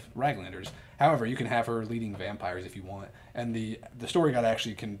deck of Raglanders. However, you can have her leading vampires if you want, and the story guide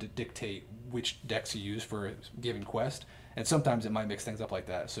actually can dictate which decks you use for a given quest, and sometimes it might mix things up like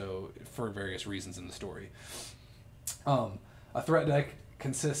that. So for various reasons in the story, a threat deck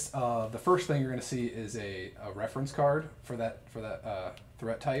consists of the first thing you're going to see is a reference card for that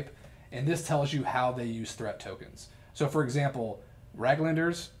threat type, and this tells you how they use threat tokens. So for example,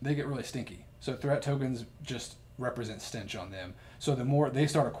 Raglanders, they get really stinky, so threat tokens just represent stench on them. So the more they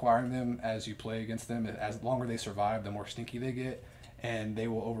start acquiring them as you play against them, as longer they survive, the more stinky they get, and they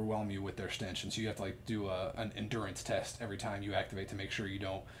will overwhelm you with their stench. And so you have to like do an endurance test every time you activate to make sure you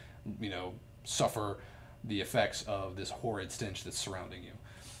don't, suffer the effects of this horrid stench that's surrounding you.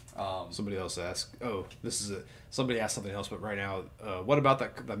 Somebody else asked. Oh, somebody asked something else, but right now, what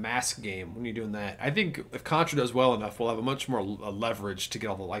about the mask game? When you're doing that, I think if Contra does well enough, we'll have a much more leverage to get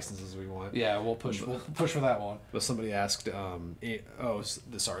all the licenses we want. Yeah, we'll push for that one. But somebody asked, sorry, this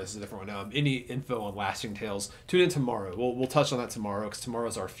is a different one. Any info on Lasting Tales? Tune in tomorrow. We'll touch on that tomorrow because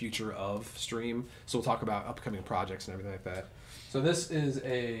tomorrow's our future of stream. So we'll talk about upcoming projects and everything like that. So this is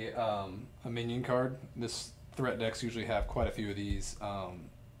a minion card. This threat decks usually have quite a few of these.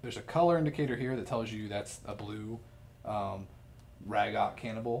 There's a color indicator here that tells you that's a blue Ragok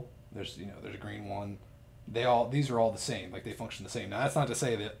Cannibal. There's a green one. These are all the same. Like, they function the same. Now, that's not to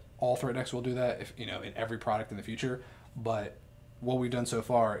say that all threat decks will do that in every product in the future, but what we've done so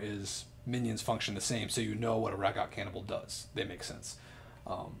far is minions function the same, so you know what a Ragok Cannibal does. They make sense.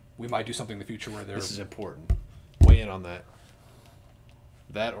 We might do something in the future where this is important. Weigh in on that.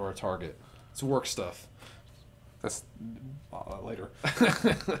 That or a target. It's work stuff. That's later.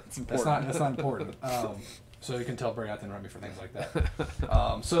 That's important. That's not important. So you can tell Bray didn't run me for things like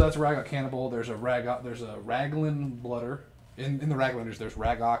that. So that's Ragok Cannibal. There's a Raglan Blooder. In the Raglanders, there's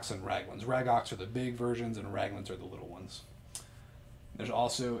Ragoks and Raglans. Ragoks are the big versions, and Raglans are the little ones. There's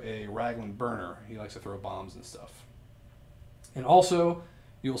also a Raglan Burner. He likes to throw bombs and stuff. And also,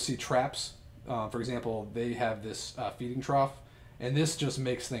 you'll see traps. For example, they have this feeding trough, and this just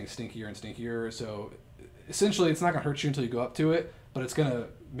makes things stinkier and stinkier. So essentially, it's not going to hurt you until you go up to it, but it's going to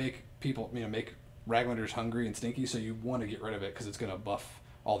make people, make Raglanders hungry and stinky, so you want to get rid of it because it's going to buff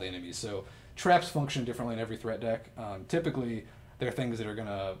all the enemies. So traps function differently in every threat deck. Typically, they're things that are going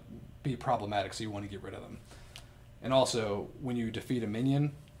to be problematic, so you want to get rid of them. And also, when you defeat a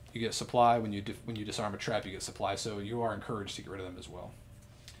minion, you get supply. When you disarm a trap, you get supply, so you are encouraged to get rid of them as well.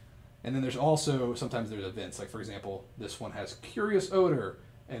 And then sometimes there's events, like for example, this one has Curious Odor,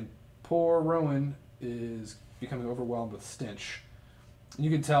 and poor Rowan is becoming overwhelmed with stench. And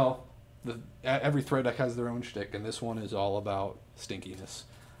you can tell every threat deck has their own shtick, and this one is all about stinkiness.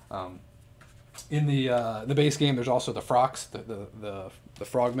 In the base game, there's also the Frox, the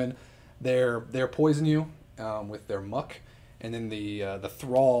frogmen. They're poison you with their muck, and then the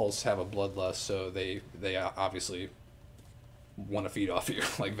thralls have a bloodlust, so they obviously want to feed off you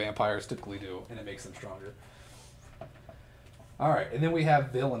like vampires typically do, and it makes them stronger. All right, and then we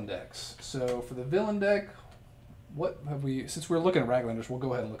have villain decks. So for the villain deck, what have we? Since we're looking at Raglanders, we'll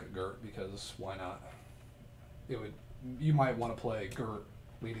go ahead and look at Gert, because why not? You might want to play Gert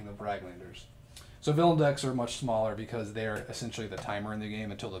leading the Raglanders. So villain decks are much smaller because they're essentially the timer in the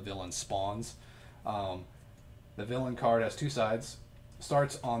game until the villain spawns. The villain card has two sides.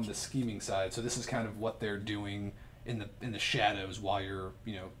 Starts on the scheming side, so this is kind of what they're doing in the shadows while you're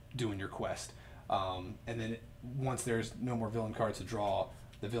doing your quest. And then once there's no more villain cards to draw,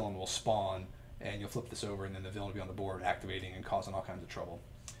 the villain will spawn, and you'll flip this over, and then the villain will be on the board, activating and causing all kinds of trouble.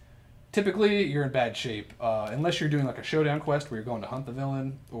 Typically, you're in bad shape, unless you're doing like a showdown quest where you're going to hunt the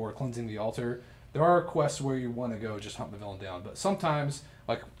villain or cleansing the altar. There are quests where you want to go just hunt the villain down, but sometimes,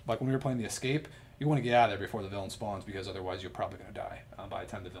 like when we were playing the Escape, you want to get out of there before the villain spawns, because otherwise you're probably going to die by the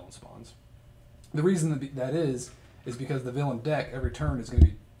time the villain spawns. The reason that is because the villain deck every turn is going to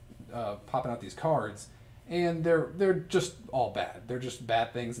be popping out these cards, and they're just all bad. They're just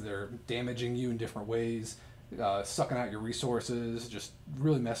bad things. They're damaging you in different ways, sucking out your resources, just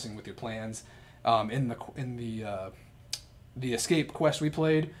really messing with your plans. In the Escape quest we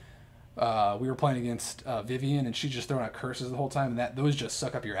played, we were playing against Vivian, and she's just throwing out curses the whole time, and those just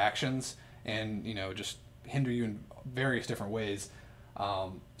suck up your actions and just hinder you in various different ways.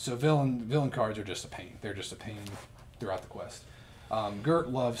 So villain cards are just a pain. They're just a pain throughout the quest. Gert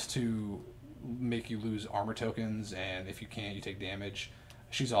loves to make you lose armor tokens, and if you can't, you take damage.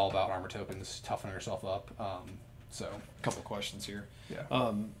 She's all about armor tokens, toughening herself up. So a couple questions here. Yeah.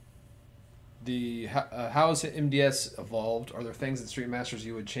 How has MDS evolved? Are there things in Street Masters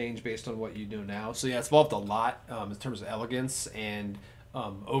you would change based on what you know now? So yeah, it's evolved a lot in terms of elegance and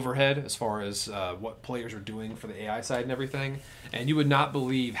overhead as far as what players are doing for the AI side and everything. And you would not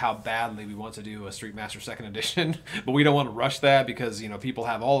believe how badly we want to do a Street Master 2nd Edition, but we don't want to rush that because people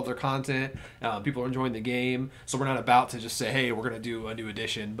have all of their content, people are enjoying the game, so we're not about to just say, hey, we're going to do a new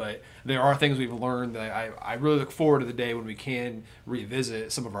edition. But there are things we've learned that I really look forward to the day when we can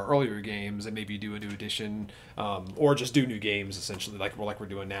revisit some of our earlier games and maybe do a new edition, or just do new games essentially like we're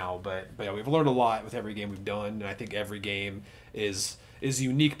doing now. But yeah, we've learned a lot with every game we've done, and I think every game is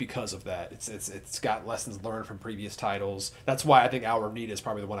unique because of that. It's got lessons learned from previous titles. That's why I think Hour of Need is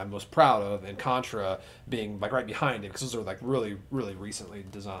probably the one I'm most proud of, and Contra being like right behind it, because those are like really, really recently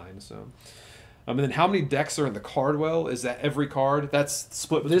designed. So, and then how many decks are in the Cardwell? Is that every card? That's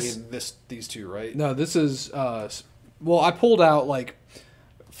split between these two, right? No, this is well, I pulled out like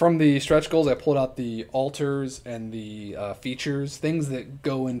From the stretch goals, I pulled out the alters and the features, things that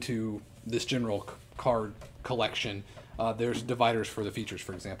go into this general card collection. There's dividers for the features,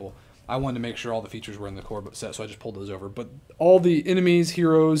 for example. I wanted to make sure all the features were in the core set, so I just pulled those over. But all the enemies,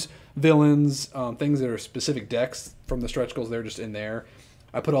 heroes, villains, things that are specific decks from the stretch goals, they're just in there.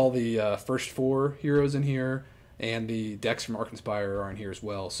 I put all the first 4 heroes in here, and the decks from Ark-Inspire are in here as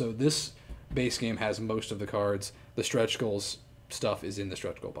well. So this base game has most of the cards. The stretch goals stuff is in the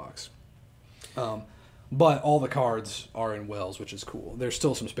stretch goal box. But all the cards are in Wells, which is cool. There's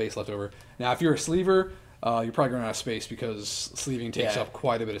still some space left over. Now, if you're a sleever, you're probably running out of space because sleeving takes up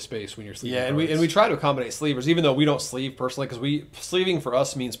quite a bit of space when you're sleeving. Yeah, cards. and we try to accommodate sleevers, even though we don't sleeve personally, because sleeving for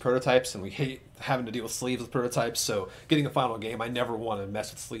us means prototypes, and we hate having to deal with sleeves with prototypes. So getting a final game, I never want to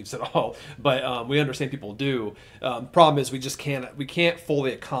mess with sleeves at all. But we understand people do. Problem is we can't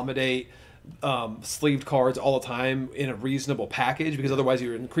fully accommodate sleeved cards all the time in a reasonable package, because otherwise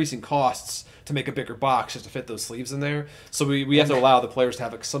you're increasing costs to make a bigger box just to fit those sleeves in there. So we have to allow the players to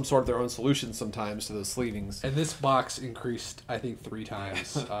have some sort of their own solution sometimes to those sleevings. And this box increased, I think, 3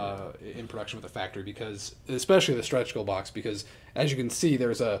 times in production with the factory, because especially the stretch goal box, because as you can see,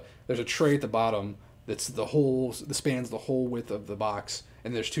 there's a tray at the bottom that spans the whole width of the box,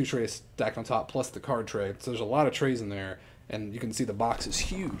 and there's 2 trays stacked on top plus the card tray. So there's a lot of trays in there. And you can see the box is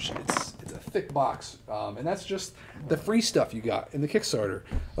huge. It's a thick box, and that's just the free stuff you got in the Kickstarter.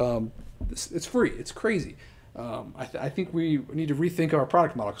 It's free. It's crazy. I think we need to rethink our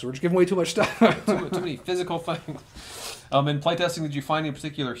product model because we're just giving away too much stuff. too many physical things. In playtesting, did you find any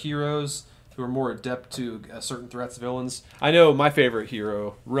particular heroes who are more adept to certain threats, villains? I know my favorite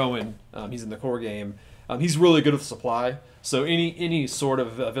hero, Rowan. He's in the core game. He's really good with supply. So any sort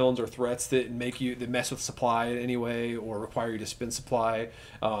of villains or threats that mess with supply in any way or require you to spend supply,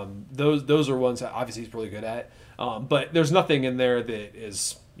 those are ones that obviously he's really good at. But there's nothing in there that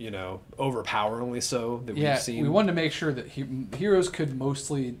is overpoweringly so that we've seen. We wanted to make sure that heroes could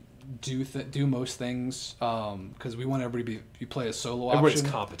mostly do most things because we want everybody to be play a solo option.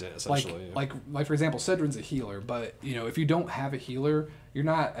 Everybody's competent essentially. Like for example, Cedrin's a healer, but if you don't have a healer, you're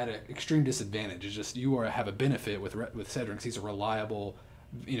not at an extreme disadvantage. It's just you have a benefit with Cedrin because he's a reliable.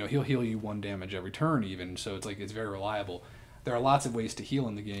 He'll heal you 1 damage every turn even, so it's very reliable. There are lots of ways to heal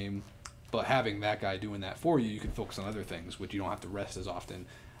in the game, but having that guy doing that for you, you can focus on other things, which you don't have to rest as often.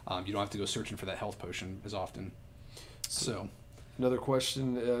 You don't have to go searching for that health potion as often. So. Another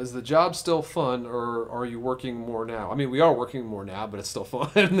question, is the job still fun, or are you working more now? I mean, we are working more now, but it's still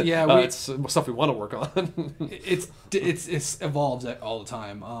fun. Yeah, it's stuff we want to work on. It's evolves all the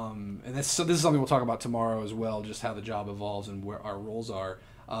time. And this is something we'll talk about tomorrow as well, just how the job evolves and where our roles are.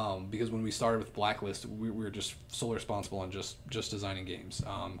 Because when we started with Blacklist, we were just solely responsible on just designing games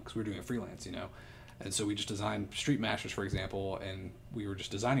because we were doing it freelance, And so we just designed Street Masters, for example, and we were just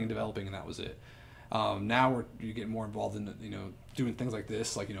designing and developing, and that was it. Now you get more involved in doing things like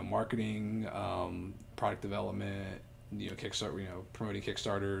this, like marketing, product development, Kickstarter, promoting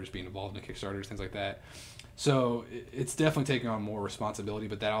Kickstarters, being involved in Kickstarters, things like that. So it's definitely taking on more responsibility,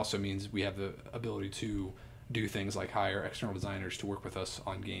 but that also means we have the ability to do things like hire external designers to work with us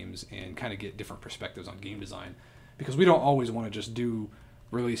on games and kind of get different perspectives on game design, because we don't always want to just do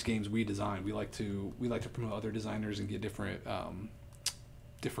release games we design. We like to promote other designers and get different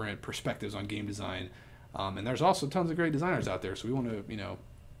perspectives on game design, and there's also tons of great designers out there. So we want to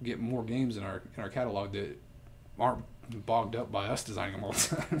get more games in our catalog that aren't bogged up by us designing them all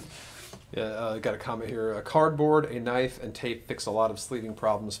the time. Yeah, got a comment here. A cardboard, a knife, and tape fix a lot of sleeving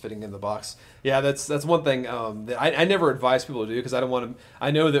problems fitting in the box. Yeah, that's one thing that I never advise people to do, because I don't want to.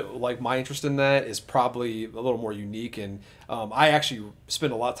 I know that my interest in that is probably a little more unique, and I actually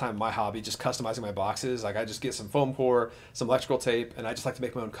spend a lot of time in my hobby just customizing my boxes. Like I just get some foam core, some electrical tape, and I just like to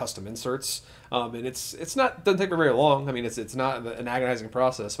make my own custom inserts. And it's not doesn't take me very long. I mean, it's not an agonizing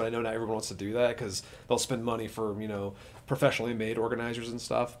process, but I know not everyone wants to do that because they'll spend money for professionally made organizers and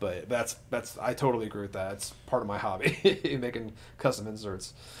stuff. But that's I totally agree with that. It's part of my hobby, making custom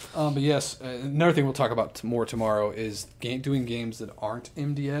inserts. But yes, another thing we'll talk about more tomorrow is doing games that aren't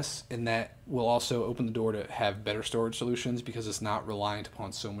MDS, and that will also open the door to have better storage solutions because it's not reliant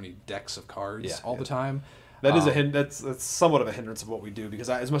upon so many decks of cards all the time. That is that's somewhat of a hindrance of what we do, because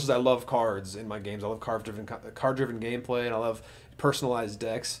as much as I love cards in my games, I love card-driven gameplay, and I love personalized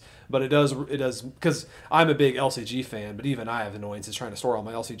decks. But it does because I'm a big LCG fan. But even I have annoyances trying to store all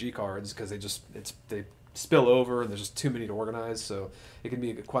my LCG cards because they spill over and there's just too many to organize. So it can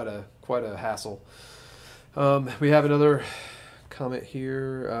be quite a hassle. We have another comment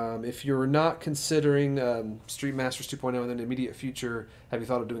here. If you're not considering Street Masters 2.0 in the immediate future, have you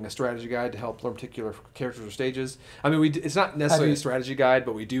thought of doing a strategy guide to help learn particular characters or stages? I mean, it's not necessarily a strategy guide,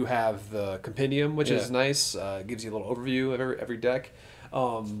 but we do have the compendium, which is nice. It gives you a little overview of every deck.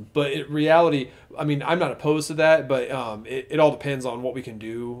 But in reality, I mean, I'm not opposed to that, but it all depends on what we can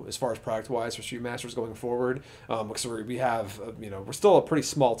do as far as product-wise for Street Masters going forward. Because we have, we're still a pretty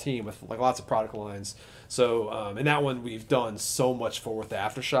small team with like lots of product lines. So, and that one we've done so much for with the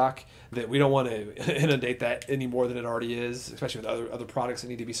Aftershock that we don't want to inundate that any more than it already is, especially with other products that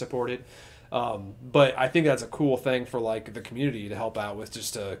need to be supported. But I think that's a cool thing for like the community to help out with,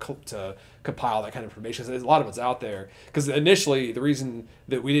 just to compile that kind of information. A lot of it's out there, because initially the reason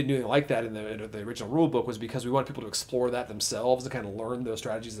that we didn't do anything like that in the original rule book was because we wanted people to explore that themselves and kind of learn those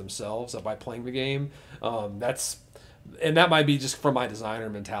strategies themselves by playing the game. And that might be just from my designer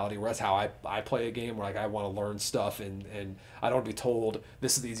mentality, where that's how I play a game, where like I want to learn stuff and I don't want to be told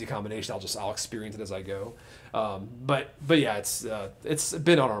this is the easy combination. I'll experience it as I go. But yeah, it's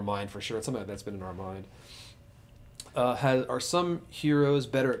been on our mind for sure. It's something that's been in our mind. Are some heroes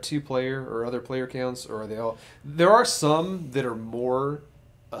better at 2-player or other player counts, or are they all? There are some that are more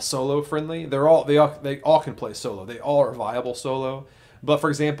solo friendly. They all can play solo. They all are viable solo. But for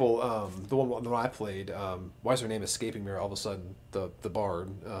example, the one I played, why is her name escaping me all of a sudden? The bard.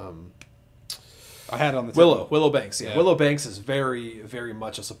 I had it on the Willow Banks. Yeah, Willow Banks is very, very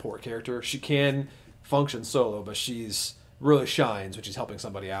much a support character. She can function solo, but she's really shines when she's helping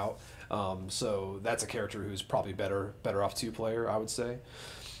somebody out. So that's a character who's probably better off 2-player, I would say.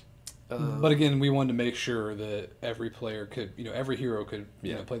 But again, we wanted to make sure that every player could, every hero could,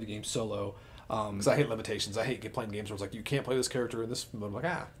 play the game solo. Because I hate limitations. I hate playing games where it's like, you can't play this character in this mode. I'm like,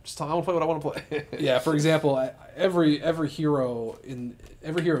 I want to play what I want to play. Yeah, for example, every hero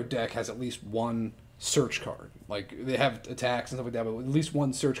deck has at least one search card. Like, they have attacks and stuff like that, but at least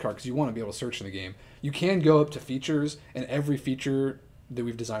one search card, because you want to be able to search in the game. You can go up to features, and every feature that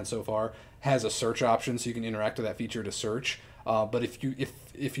we've designed so far has a search option, so you can interact with that feature to search. But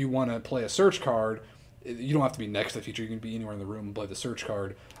if you want to play a search card, you don't have to be next to the feature. You can be anywhere in the room and play the search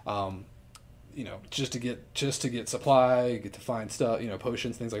card. Just to get supply, get to find stuff,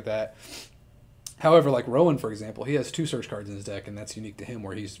 potions, things like that. However, like Rowan, for example, he has 2 search cards in his deck, and that's unique to him,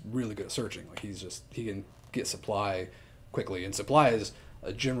 where he's really good at searching. Like he can get supply quickly, and supply is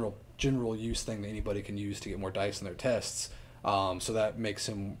a general use thing that anybody can use to get more dice in their tests. So that makes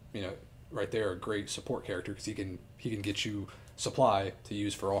him, right there, a great support character, because he can get you supply to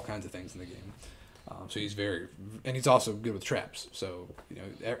use for all kinds of things in the game. So he's also good with traps. So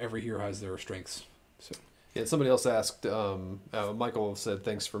every hero has their strengths. So yeah, somebody else asked. Michael said,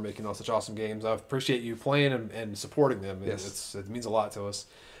 "Thanks for making all such awesome games. I appreciate you playing and supporting them. Yes. It means a lot to us."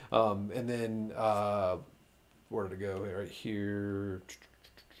 And then where did it go? Right here.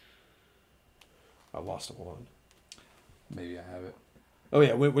 I lost it. Hold on. Maybe I have it. Oh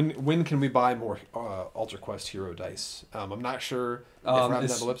yeah, when can we buy more Alter Quest hero dice? I'm not sure if we're having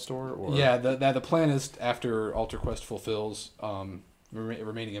that in the web store. Or... Yeah, the plan is after Alter Quest fulfills,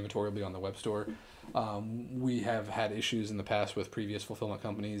 remaining inventory will be on the web store. We have had issues in the past with previous fulfillment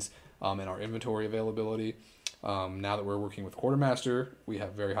companies and our inventory availability. Now that we're working with Quartermaster, we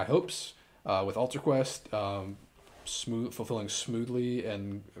have very high hopes with Alter Quest, fulfilling smoothly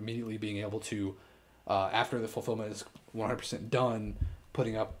and immediately being able to, after the fulfillment is 100% done,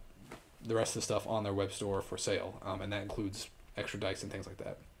 putting up the rest of the stuff on their web store for sale, and that includes extra dice and things like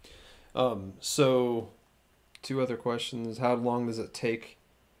that. So, 2 other questions. How long does it take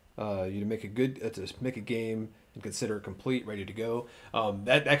you to make a game and consider it complete, ready to go?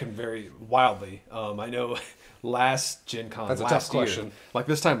 That can vary wildly. I know last Gen Con, that's a tough question. Like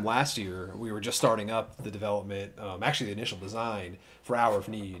this time last year, we were just starting up the development, actually the initial design for Hour of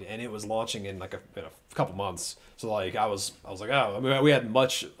Need, and it was launching in like a couple months. So like I was like, oh, I mean, we had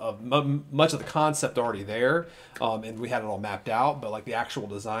much of the concept already there, and we had it all mapped out, but like the actual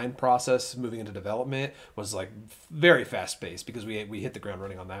design process moving into development was like very fast paced, because we hit the ground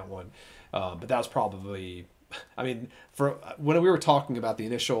running on that one. But that was probably, I mean, for when we were talking about the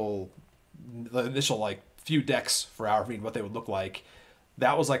initial like few decks for Hour of Need, what they would look like,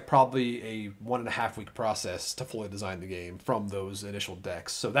 that was like probably a 1.5 week process to fully design the game from those initial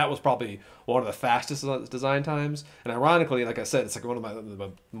decks. So that was probably one of the fastest design times. And ironically, like I said, it's like one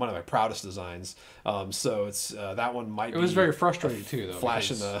of my proudest designs. So it's that one might. It was very frustrating too, though.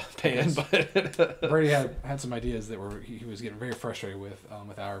 Flash in the pan, but Brady had some ideas that he was getting very frustrated with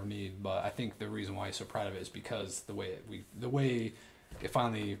Hour of Need. But I think the reason why he's so proud of it is because the way it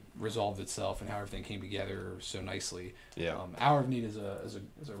finally resolved itself and how everything came together so nicely. Yeah. Hour of Need is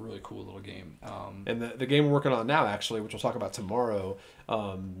a really cool little game. And the game we're working on now, actually, which we'll talk about tomorrow,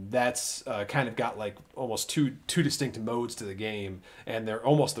 that's kind of got like almost two distinct modes to the game, and they're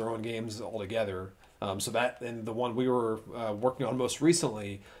almost their own games altogether. So that, and the one we were working on most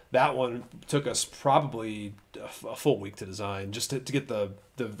recently, that one took us probably a full week to design, just to get the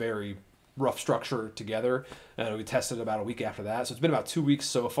very rough structure together, and we tested about a week after that. So it's been about 2 weeks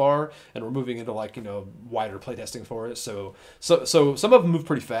so far, and we're moving into like wider playtesting for it. So some of them move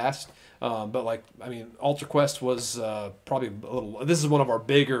pretty fast, but like I mean, Alter Quest was probably a little. This is one of our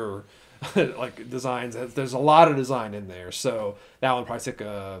bigger like designs. There's a lot of design in there, so that one probably took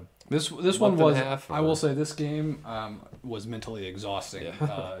a. This one was. Half, I will say this game was mentally exhausting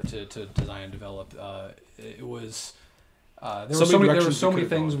to design and develop. It was. There were so many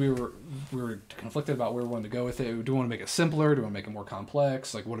things we were conflicted about where we wanted to go with it. Do we want to make it simpler? Do we want to make it more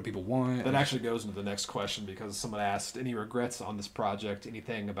complex? Like, what do people want? That actually goes into the next question, because someone asked, any regrets on this project?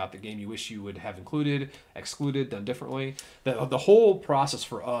 Anything about the game you wish you would have included, excluded, done differently? The whole process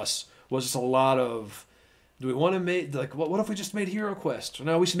for us was just a lot of, do we want to make, like, what if we just made Hero Quest?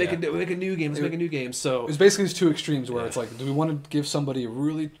 No, we should make a new game. Let's make a new game. So it was basically these two extremes where it's like, do we want to give somebody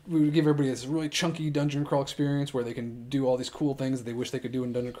we would give everybody this really chunky dungeon crawl experience where they can do all these cool things that they wish they could do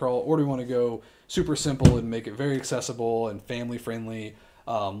in dungeon crawl, or do we want to go super simple and make it very accessible and family friendly,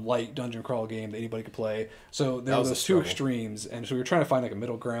 light dungeon crawl game that anybody could play? So there were those two extremes, and so we were trying to find like a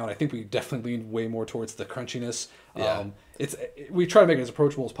middle ground. I think we definitely leaned way more towards the crunchiness. Yeah. We try to make it as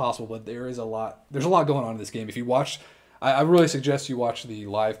approachable as possible, but there's a lot going on in this game. If you watch, I really suggest you watch the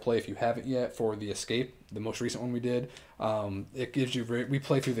live play if you haven't yet for the Escape, the most recent one we did. It gives you we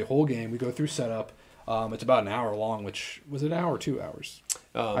play through the whole game. We go through setup. It's about an hour long, which was it an hour or 2 hours?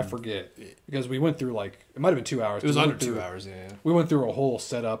 I forget, because we went through like, it might have been 2 hours. It was under 2 hours, yeah. We went through a whole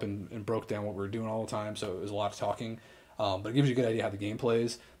setup and broke down what we were doing all the time, so it was a lot of talking. But it gives you a good idea how the game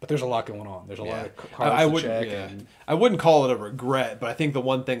plays. But there's a lot going on. There's a lot of cards to check. I wouldn't call it a regret, but I think the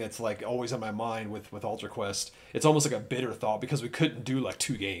one thing that's like always on my mind with Alter Quest, it's almost like a bitter thought, because we couldn't do like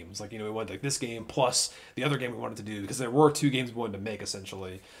two games. Like, we wanted like this game plus the other game we wanted to do, because there were two games we wanted to make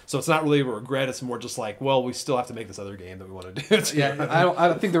essentially. So it's not really a regret. It's more just like, well, we still have to make this other game that we want to do. Yeah, I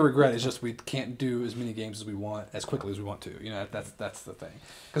don't think the regret is just we can't do as many games as we want as quickly as we want to. That's the thing.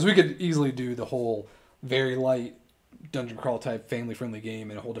 Because we could easily do the whole very light dungeon crawl type family friendly game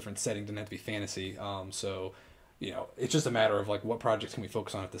in a whole different setting. Didn't have to be fantasy. So it's just a matter of like, what projects can we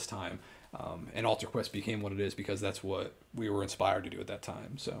focus on at this time. And Alter Quest became what it is because that's what we were inspired to do at that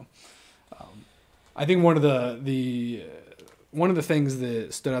time. So I think one of the things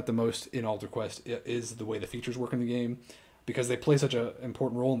that stood out the most in Alter Quest is the way the features work in the game, because they play such an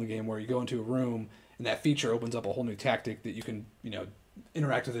important role in the game, where you go into a room and that feature opens up a whole new tactic that you can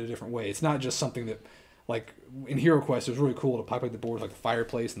interact with it a different way. It's not just something that, like in Hero Quest, it was really cool to populate the board, like the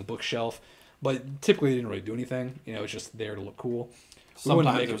fireplace and the bookshelf, but typically they didn't really do anything. It's just there to look cool.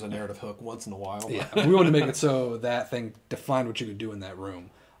 Sometimes there's a narrative hook once in a while. Yeah, we wanted to make it so that thing defined what you could do in that room.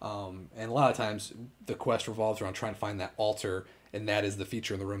 And a lot of times the quest revolves around trying to find that altar, and that is the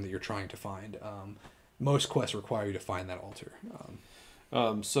feature in the room that you're trying to find. Most quests require you to find that altar.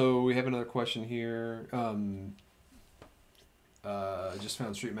 So we have another question here. Just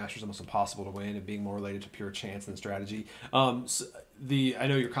found Street Masters almost impossible to win, and being more related to pure chance than strategy. I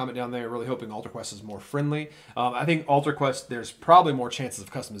know your comment down there, really hoping Alter Quest is more friendly. I think Alter Quest, there's probably more chances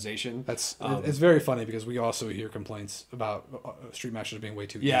of customization. It's very funny, because we also hear complaints about Street Masters being way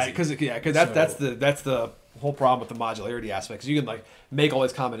too easy. Because that's the whole problem with the modularity aspect. 'Cause you can like make all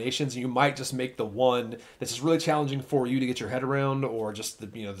these combinations, and you might just make the one that's just really challenging for you to get your head around, or just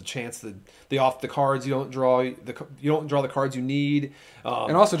the chance that the cards you don't draw the cards you need,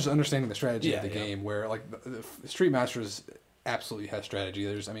 and also just understanding the strategy of the game, where like the Street Masters absolutely has strategy.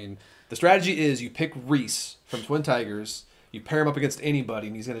 The strategy is you pick Reese from Twin Tigers, you pair him up against anybody,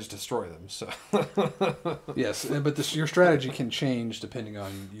 and he's going to just destroy them. So yes, but your strategy can change depending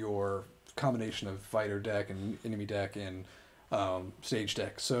on your combination of fighter deck and enemy deck and stage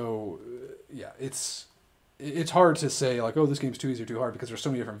deck. So it's hard to say like, oh, this game's too easy or too hard, because there's so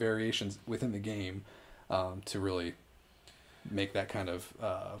many different variations within the game to really make that kind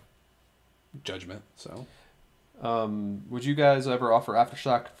of judgment. So would you guys ever offer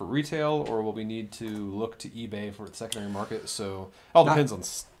Aftershock for retail, or will we need to look to eBay for the secondary market? So all depends on.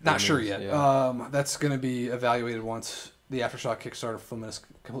 Not sure yet. Yeah. That's going to be evaluated once the Aftershock Kickstarter fulfillment is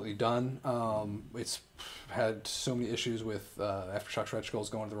completely done. It's had so many issues with Aftershock stretch goals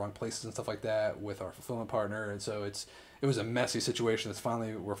going to the wrong places and stuff like that with our fulfillment partner, and so it was a messy situation.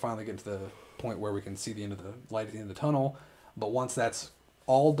 We're finally getting to the point where we can see the end of the light at the end of the tunnel. But once that's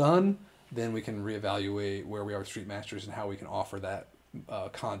all done, then we can reevaluate where we are with Street Masters and how we can offer that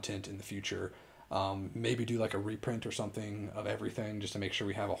content in the future. Maybe do like a reprint or something of everything just to make sure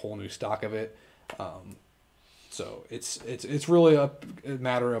we have a whole new stock of it. So it's really a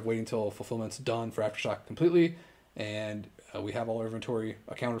matter of waiting until fulfillment's done for Aftershock completely, and we have all our inventory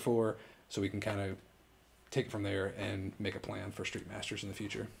accounted for, so we can kind of take it from there and make a plan for Street Masters in the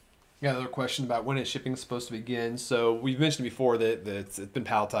future. Got another question about when is shipping supposed to begin. So we've mentioned before that it's been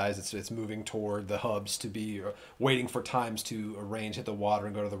palletized. It's moving toward the hubs to be waiting for times to arrange, hit the water,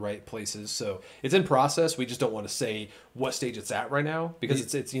 and go to the right places. So it's in process. We just don't want to say what stage it's at right now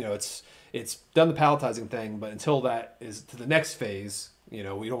because it's done the palletizing thing. But until that is to the next phase, we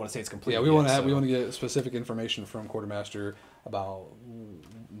don't want to say it's complete. Yeah, we want to get specific information from Quartermaster about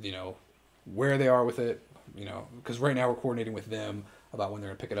where they are with it. Because right now we're coordinating with them about when they're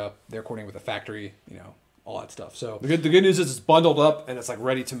gonna pick it up. They're coordinating with the factory, all that stuff. So the good news is it's bundled up and it's like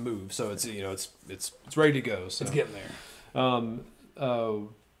ready to move. So it's it's ready to go. So it's getting there.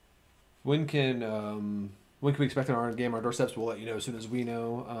 When can we expect our game? Our doorsteps, we'll let you know as soon as we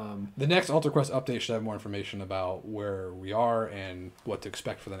know. The next Alter Quest update should have more information about where we are and what to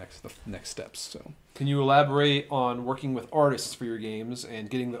expect for the next steps. So, can you elaborate on working with artists for your games and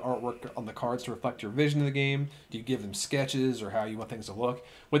getting the artwork on the cards to reflect your vision of the game? Do you give them sketches or how you want things to look?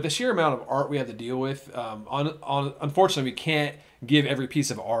 With the sheer amount of art we have to deal with, unfortunately, we can't give every piece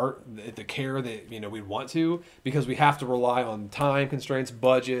of art the care that we'd want to, because we have to rely on time constraints,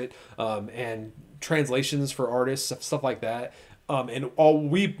 budget, and translations for artists, stuff like that. And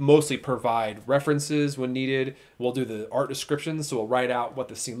we mostly provide references when needed. We'll do the art descriptions, so we'll write out what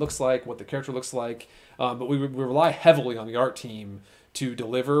the scene looks like, what the character looks like. But we rely heavily on the art team to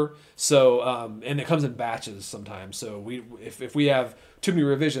deliver. So and it comes in batches sometimes. So if we have too many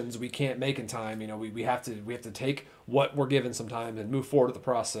revisions we can't make in time, we have to take what we're given sometimes and move forward with the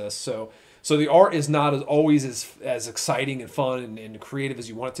process. So the art is not always as exciting and fun and creative as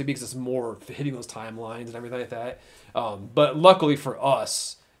you want it to be, because it's more hitting those timelines and everything like that. But luckily for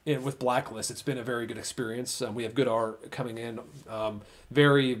us, with Blacklist, it's been a very good experience. We have good art coming in.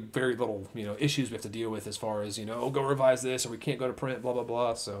 Very, very little issues we have to deal with as far as go revise this, or we can't go to print, blah blah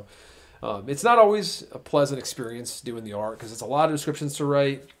blah. So it's not always a pleasant experience doing the art, because it's a lot of descriptions to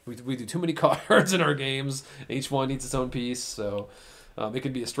write. We do too many cards in our games. Each one needs its own piece. So. It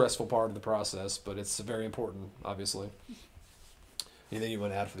can be a stressful part of the process, but it's very important, obviously. Anything you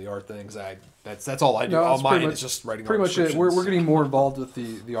want to add for the art things? That's all I do. All mine is just writing. Pretty much it. We're getting more involved with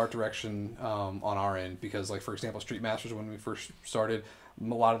the art direction on our end, because, like, for example, Street Masters, when we first started,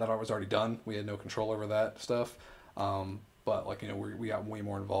 a lot of that art was already done. We had no control over that stuff. But like we got way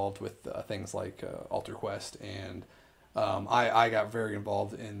more involved with things like Alter Quest, and I got very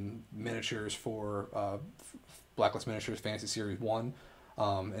involved in miniatures for Blacklist Miniatures Fantasy Series 1.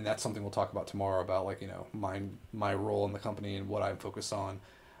 And that's something we'll talk about tomorrow, about my role in the company and what I'm focused on.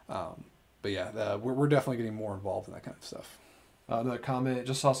 But yeah, we're definitely getting more involved in that kind of stuff. Another comment,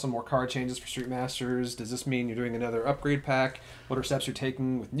 just saw some more card changes for Street Masters. Does this mean you're doing another upgrade pack? What are steps you're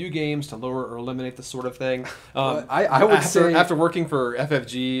taking with new games to lower or eliminate this sort of thing? I would say, after working for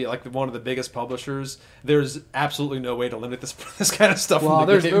FFG, like one of the biggest publishers, there's absolutely no way to limit this kind of stuff. Well,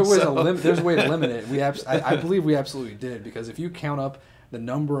 there's a way to limit it. I believe we absolutely did, because if you count up the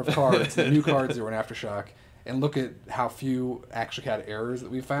number of cards, the new cards that were in Aftershock, and look at how few actually had errors that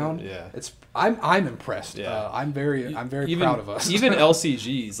we found. Yeah, I'm impressed. Yeah. I'm very proud of us. Even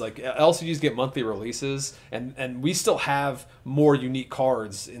LCGs, like LCGs get monthly releases, and we still have more unique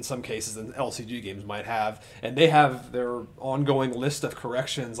cards in some cases than LCG games might have, and they have their ongoing list of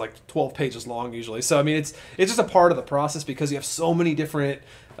corrections, like 12 pages long usually. So I mean, it's just a part of the process, because you have so many different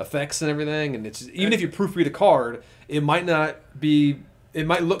effects and everything, and even if you proofread a card, it might not be. It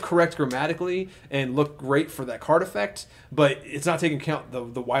might look correct grammatically and look great for that card effect, but it's not taking account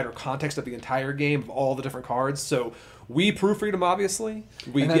the wider context of the entire game, of all the different cards. So we proofread them, obviously.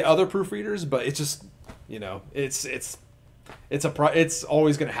 We get other proofreaders, but it's just, it's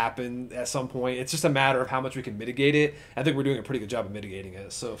always going to happen at some point. It's just a matter of how much we can mitigate it. I think we're doing a pretty good job of mitigating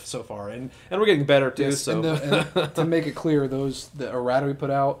it so far, and we're getting better too. Yes, so and to make it clear, the errata we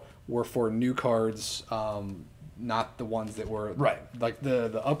put out were for new cards. Not the ones that were right, like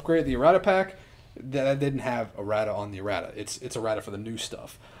the upgrade, the errata pack that didn't have errata on the errata. It's errata for the new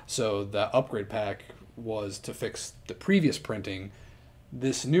stuff. So the upgrade pack was to fix the previous printing.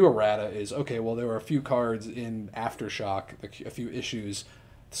 This new errata is okay. Well, there were a few cards in Aftershock, a few issues,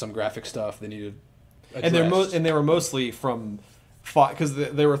 some graphic stuff they needed addressed. And they were mostly from. Because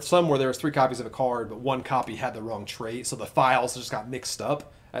there were some where there was 3 copies of a card, but 1 copy had the wrong trait, so the files just got mixed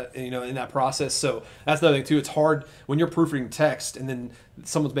up in that process. So that's another thing too. It's hard when you're proofreading text and then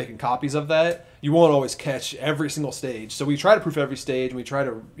someone's making copies of that. You won't always catch every single stage. So we try to proof every stage, and we try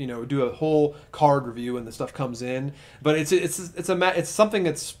to do a whole card review when the stuff comes in. But it's something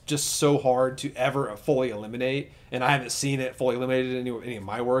that's just so hard to ever fully eliminate. And I haven't seen it fully eliminated in any of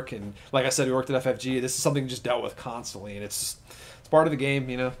my work. And like I said, we worked at FFG. This is something just dealt with constantly, and it's part of the game,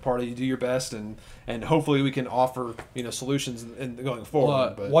 part of you do your best, and hopefully we can offer solutions in going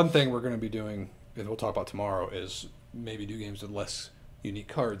forward. But one thing we're going to be doing, and we'll talk about tomorrow, is maybe do games with less unique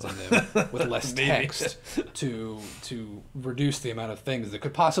cards in them, with less text to reduce the amount of things that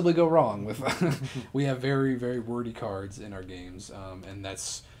could possibly go wrong. With we have very, very wordy cards in our games, and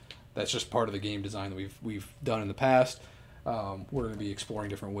that's just part of the game design that we've done in the past. We're going to be exploring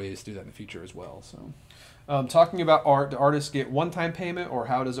different ways to do that in the future as well. So. Talking about art, do artists get one-time payment, or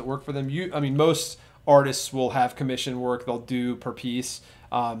how does it work for them? Most artists will have commission work they'll do per piece.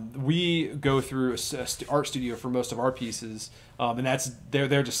 We go through a art studio for most of our pieces, and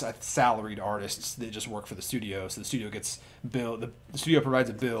they're just salaried artists. They just work for the studio, so the studio gets billed. The studio provides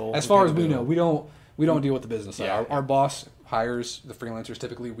a bill. As far as we know, we don't deal with the business side. Yeah. Our boss hires the freelancers.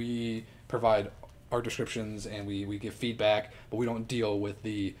 Typically, we provide art descriptions and we give feedback, but we don't deal with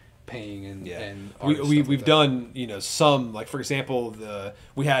the paying and we've done some, like for example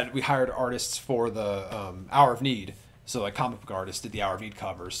we hired artists for the Hour of Need, so like comic book artists did the Hour of Need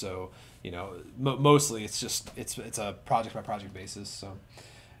cover, so mostly it's a project by project basis. So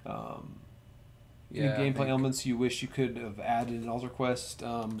any gameplay elements you wish you could have added in Altar Quest?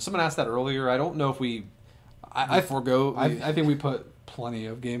 Someone asked that earlier. I don't know if I think we put plenty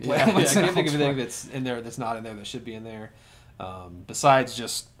of gameplay elements. I can't think of anything that's in there that's not in there that should be in there, besides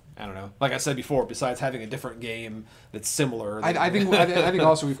just I don't know. Like I said before, besides having a different game that's similar. I think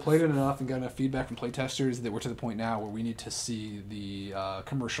also we've played it enough and got enough feedback from playtesters that we're to the point now where we need to see the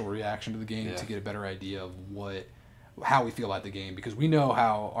commercial reaction to the game to get a better idea of how we feel about the game, because we know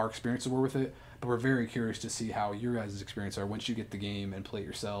how our experiences were with it, but we're very curious to see how your guys' experience are once you get the game and play it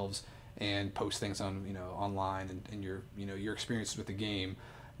yourselves and post things on online and your experiences with the game.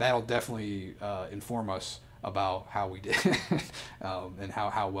 That'll definitely inform us about how we did and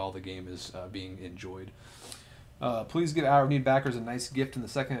how well the game is being enjoyed. Please give Hour of Need backers a nice gift in the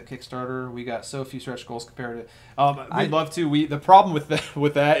second Kickstarter. We got so few stretch goals compared to. We'd love to. The problem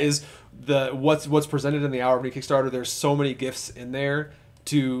with that is what's presented in the Hour of Need Kickstarter. There's so many gifts in there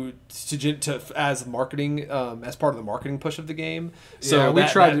to as marketing as part of the marketing push of the game. So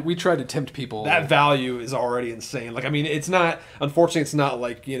yeah, we tried to tempt people. That value is already insane. Like it's not, unfortunately it's not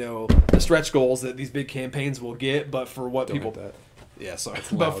like the stretch goals that these big campaigns will get, but for what people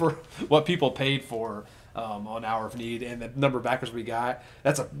but for what people paid for on Hour of Need and the number of backers we got,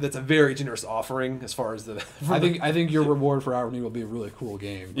 that's a very generous offering as far as the. I think your reward for Hour of Need will be a really cool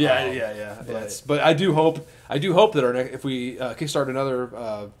game. Yeah. But I do hope that if we kickstart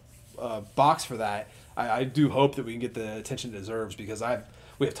another box for that, I do hope that we can get the attention it deserves, because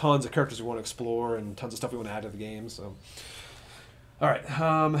we have tons of characters we want to explore and tons of stuff we want to add to the game. So, all right,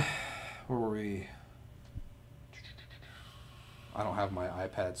 where were we? I don't have my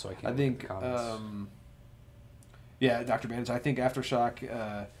iPad, so I can't. I think. Yeah, Dr. Bandage. I think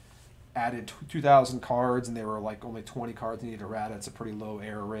Aftershock added 2,000 cards, and there were like only 20 cards needed to rad. It's a pretty low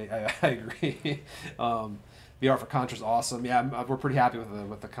error rate. I agree. The art for Contra is awesome. Yeah, we're pretty happy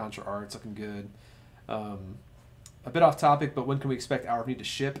with the Contra art. It's looking good. A bit off topic, but when can we expect Hour of Need to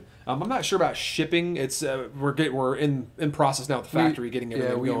ship? I'm not sure about shipping. It's we're in process now with the factory getting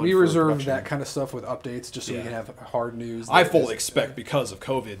everything going. We reserve that kind of stuff with updates just so we can have hard news. I fully expect, because of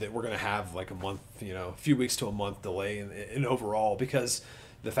COVID, that we're going to have like a month, a few weeks to a month delay in overall, because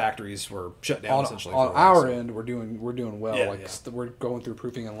the factories were shut down essentially. On our end, we're doing well. We're going through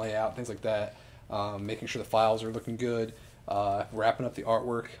proofing and layout, things like that, making sure the files are looking good, wrapping up the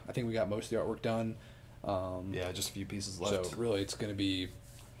artwork. I think we got most of the artwork done. Just a few pieces left. So really, it's going to be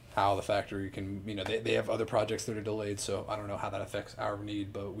how the factory can, they have other projects that are delayed, so I don't know how that affects our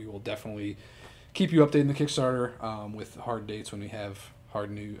need, but we will definitely keep you updated in the Kickstarter with hard dates when we have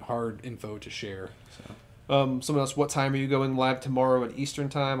hard info to share. So. Someone else, what time are you going live tomorrow at Eastern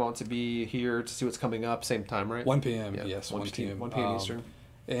time? I want to be here to see what's coming up. Same time, right? 1 p.m. Yes, 1 p.m. 1 p.m. Eastern.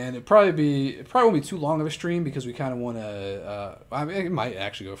 And it probably won't be too long of a stream, because we kind of want to. It might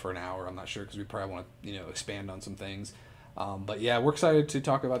actually go for an hour. I'm not sure, because we probably want to expand on some things. But yeah, we're excited to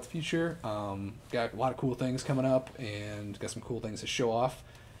talk about the future. Got a lot of cool things coming up, and got some cool things to show off.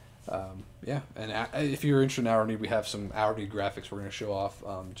 And if you're interested in Hour of Need, we have some Hour of Need graphics we're going to show off.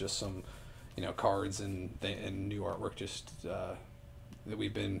 Just some cards and new artwork that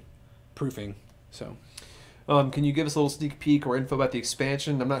we've been proofing. So. Can you give us a little sneak peek or info about the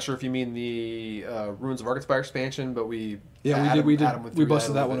expansion? I'm not sure if you mean the Ruins of Arkenspire expansion, but we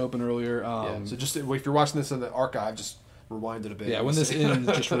busted that one open earlier. So just if you're watching this in the archive, just rewind it a bit. Yeah, when this ends,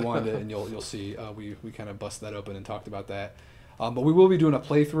 just rewind it and you'll see we kind of busted that open and talked about that. But we will be doing a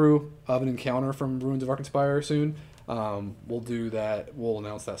playthrough of an encounter from Ruins of Arkenspire soon. We'll do that. We'll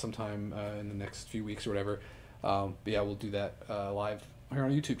announce that sometime in the next few weeks or whatever. But yeah, we'll do that live here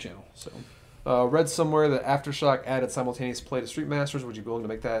on our YouTube channel. So. Read somewhere that Aftershock added simultaneous play to Street Masters. Would you be willing to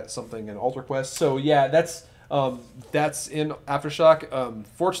make that something in Alter Quest? So yeah, that's in Aftershock.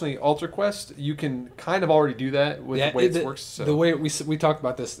 Fortunately, Alter Quest, you can kind of already do that with the way it works. So. The way we talked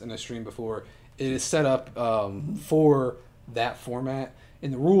about this in a stream before, it is set up for that format.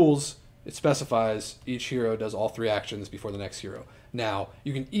 In the rules, it specifies each hero does all 3 actions before the next hero. Now,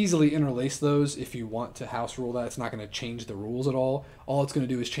 you can easily interlace those if you want to house rule that. It's not going to change the rules at all. All it's going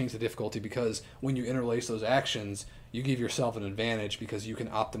to do is change the difficulty, because when you interlace those actions, you give yourself an advantage because you can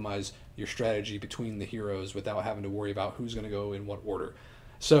optimize your strategy between the heroes without having to worry about who's going to go in what order.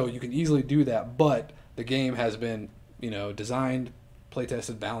 So you can easily do that, but the game has been, designed,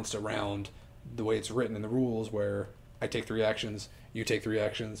 playtested, balanced around the way it's written in the rules, where I take 3 actions, you take 3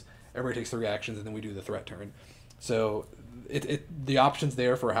 actions, everybody takes 3 actions, and then we do the threat turn. So the option's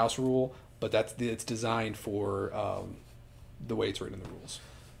there for a house rule, but it's designed for the way it's written in the rules.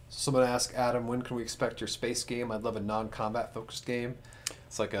 Someone asked Adam, when can we expect your space game? I'd love a non-combat focused game.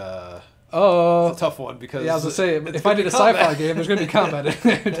 It's like it's a tough one because I was gonna say if I did a sci-fi game, there's gonna be combat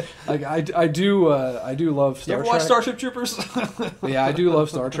in it. Like I do love Star Trek. You ever watch Starship Troopers? Yeah, I do love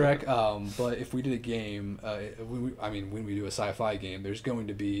Star Trek. But if we did a game, when we do a sci-fi game, there's going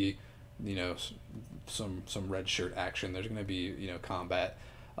to be, some red shirt action. There's going to be combat.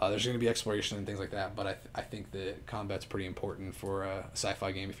 There's going to be exploration and things like that. But I think that combat's pretty important for a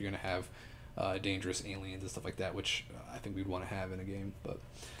sci-fi game if you're going to have dangerous aliens and stuff like that, which I think we'd want to have in a game. But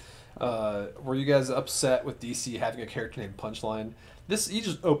were you guys upset with DC having a character named Punchline? You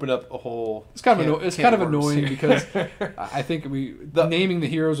just opened up a whole. It's kind of annoying because I think naming the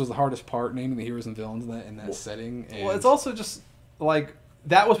heroes was the hardest part. Naming the heroes and villains in that setting. And it's also just like.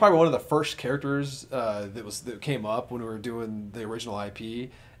 That was probably one of the first characters that came up when we were doing the original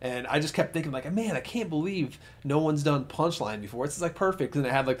IP, and I just kept thinking like, man, I can't believe no one's done Punchline before. It's like perfect, and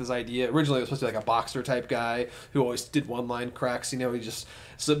it had like this idea. Originally, it was supposed to be like a boxer type guy who always did one-line cracks. But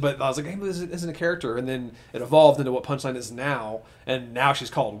I was like, hey, this isn't a character, and then it evolved into what Punchline is now, and now she's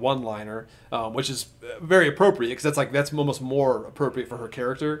called One-Liner, which is very appropriate because that's almost more appropriate for her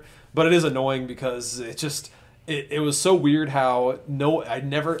character. But it is annoying because it just. It was so weird how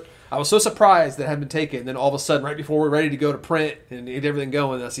I was so surprised that it hadn't been taken, and then all of a sudden, right before we're ready to go to print and get everything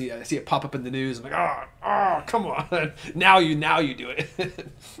going, I see it pop up in the news. I'm like, come on, now you do it.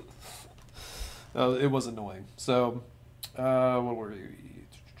 It was annoying. So, what were you?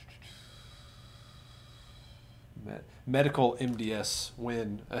 Medical MDS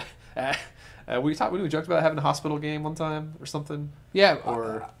win. We joked about having a hospital game one time or something.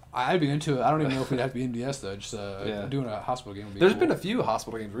 Yeah, I'd be into it. I don't even know if we'd have to be MDS though. Just doing a hospital game would be There's cool. been a few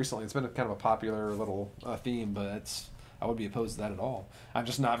hospital games recently. It's been kind of a popular little theme, but I wouldn't be opposed to that at all. I'm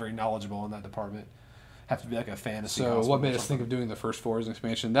just not very knowledgeable in that department. Have to be like a fantasy. So what made us think of doing the first Forza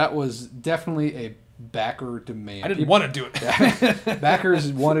expansion? That was definitely a backer demand. I didn't want to do it.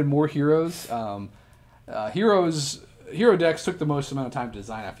 Backers wanted more heroes. Hero decks took the most amount of time to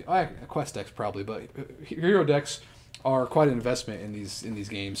design. I feel Quest decks probably, but hero decks are quite an investment in these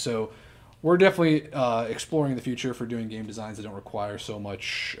games. So we're definitely exploring the future for doing game designs that don't require so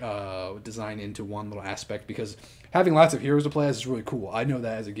much design into one little aspect, because having lots of heroes to play as is really cool. I know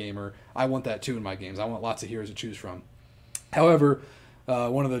that as a gamer. I want that too in my games. I want lots of heroes to choose from. However,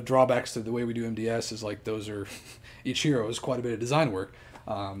 one of the drawbacks to the way we do MDS is like each hero is quite a bit of design work.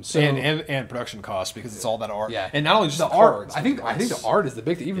 And production costs, because it's all that art. Yeah, and not only just the art. I think the art is the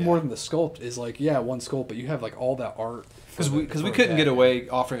big thing. Even more than the sculpt is like one sculpt, but you have like all that art. Because we couldn't get away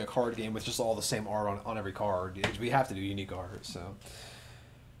offering a card game with just all the same art on every card. We have to do unique art. So,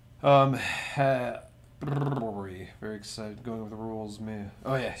 where were we? Very excited going over the rules, man.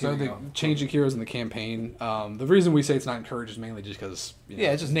 Oh yeah. So the changing heroes in the campaign. The reason we say it's not encouraged is mainly just because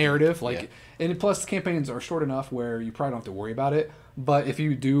it's just narrative. And plus the campaigns are short enough where you probably don't have to worry about it. But if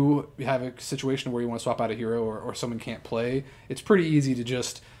you do have a situation where you want to swap out a hero or someone can't play, it's pretty easy to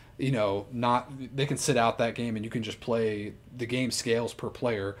just they can sit out that game and you can just play. The game scales per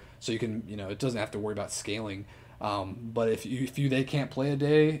player, so you can it doesn't have to worry about scaling. But if they can't play a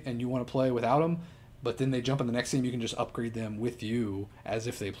day and you want to play without them, but then they jump in the next game, you can just upgrade them with you as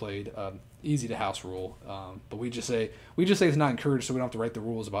if they played. Easy to house rule. But we just say it's not encouraged, so we don't have to write the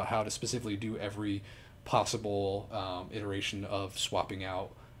rules about how to specifically do every possible iteration of swapping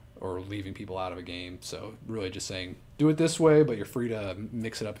out or leaving people out of a game. So really just saying, do it this way, but you're free to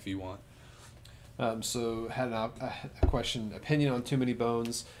mix it up if you want. So had a question, opinion on Too Many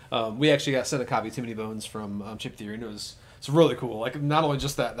Bones. We actually got sent a copy of Too Many Bones from Chip Theory, and it's really cool. Like not only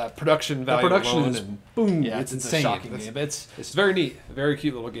just that production value, alone, is and boom, yeah, it's it's insane. a shocking game. But it's very neat, very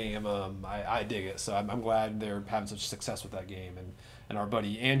cute little game. I dig it. So I'm glad they're having such success with that game, and our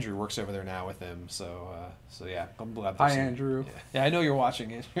buddy Andrew works over there now with them. So yeah, I'm glad. Hi Andrew. Yeah, I know you're watching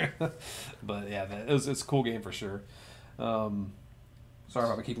it, but yeah, it's a cool game for sure. Sorry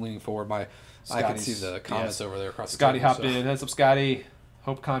if I keep leaning forward. I can see the comments over there across the Scotty table, hopped in. Heads up, Scotty.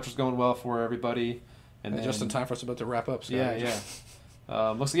 Hope Contra's going well for everybody. And then, just in time for us about to wrap up, Scotty. Yeah.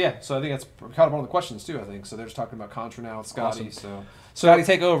 So I think that's caught up on the questions too. I think so. They're just talking about Contra now with Scotty. Awesome. So Scotty,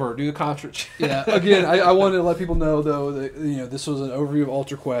 take over. Do the Contra. Yeah. Again, I wanted to let people know though that this was an overview of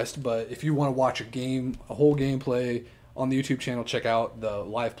Alter Quest, but if you want to watch a whole gameplay on the YouTube channel, check out the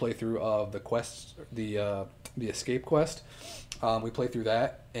live playthrough of the quest, the escape quest. We played through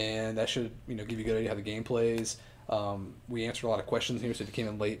that, and that should give you a good idea how the game plays. We answered a lot of questions here, so if you came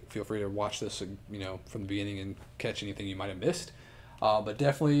in late, feel free to watch this from the beginning and catch anything you might have missed. But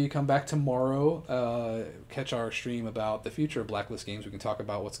definitely come back tomorrow, catch our stream about the future of Blacklist games. We can talk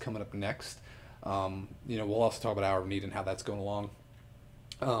about what's coming up next. We'll also talk about Hour of Need and how that's going along.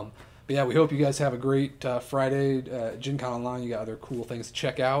 But yeah, we hope you guys have a great Friday. Gen Con Online, you got other cool things to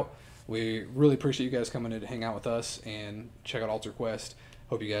check out. We really appreciate you guys coming in to hang out with us and check out Alter Quest.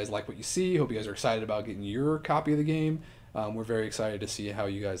 Hope you guys like what you see. Hope you guys are excited about getting your copy of the game. We're very excited to see how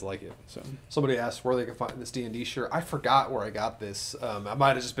you guys like it. So somebody asked where they can find this D&D shirt. I forgot where I got this. I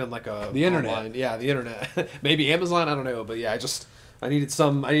might have just been like the internet. Online. Yeah, the internet. Maybe Amazon. I don't know. But yeah, I needed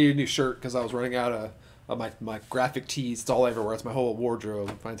a new shirt because I was running out of my graphic tees. It's all everywhere. It's my whole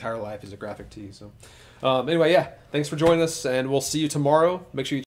wardrobe. My entire life is a graphic tee. So anyway, yeah. Thanks for joining us, and we'll see you tomorrow. Make sure you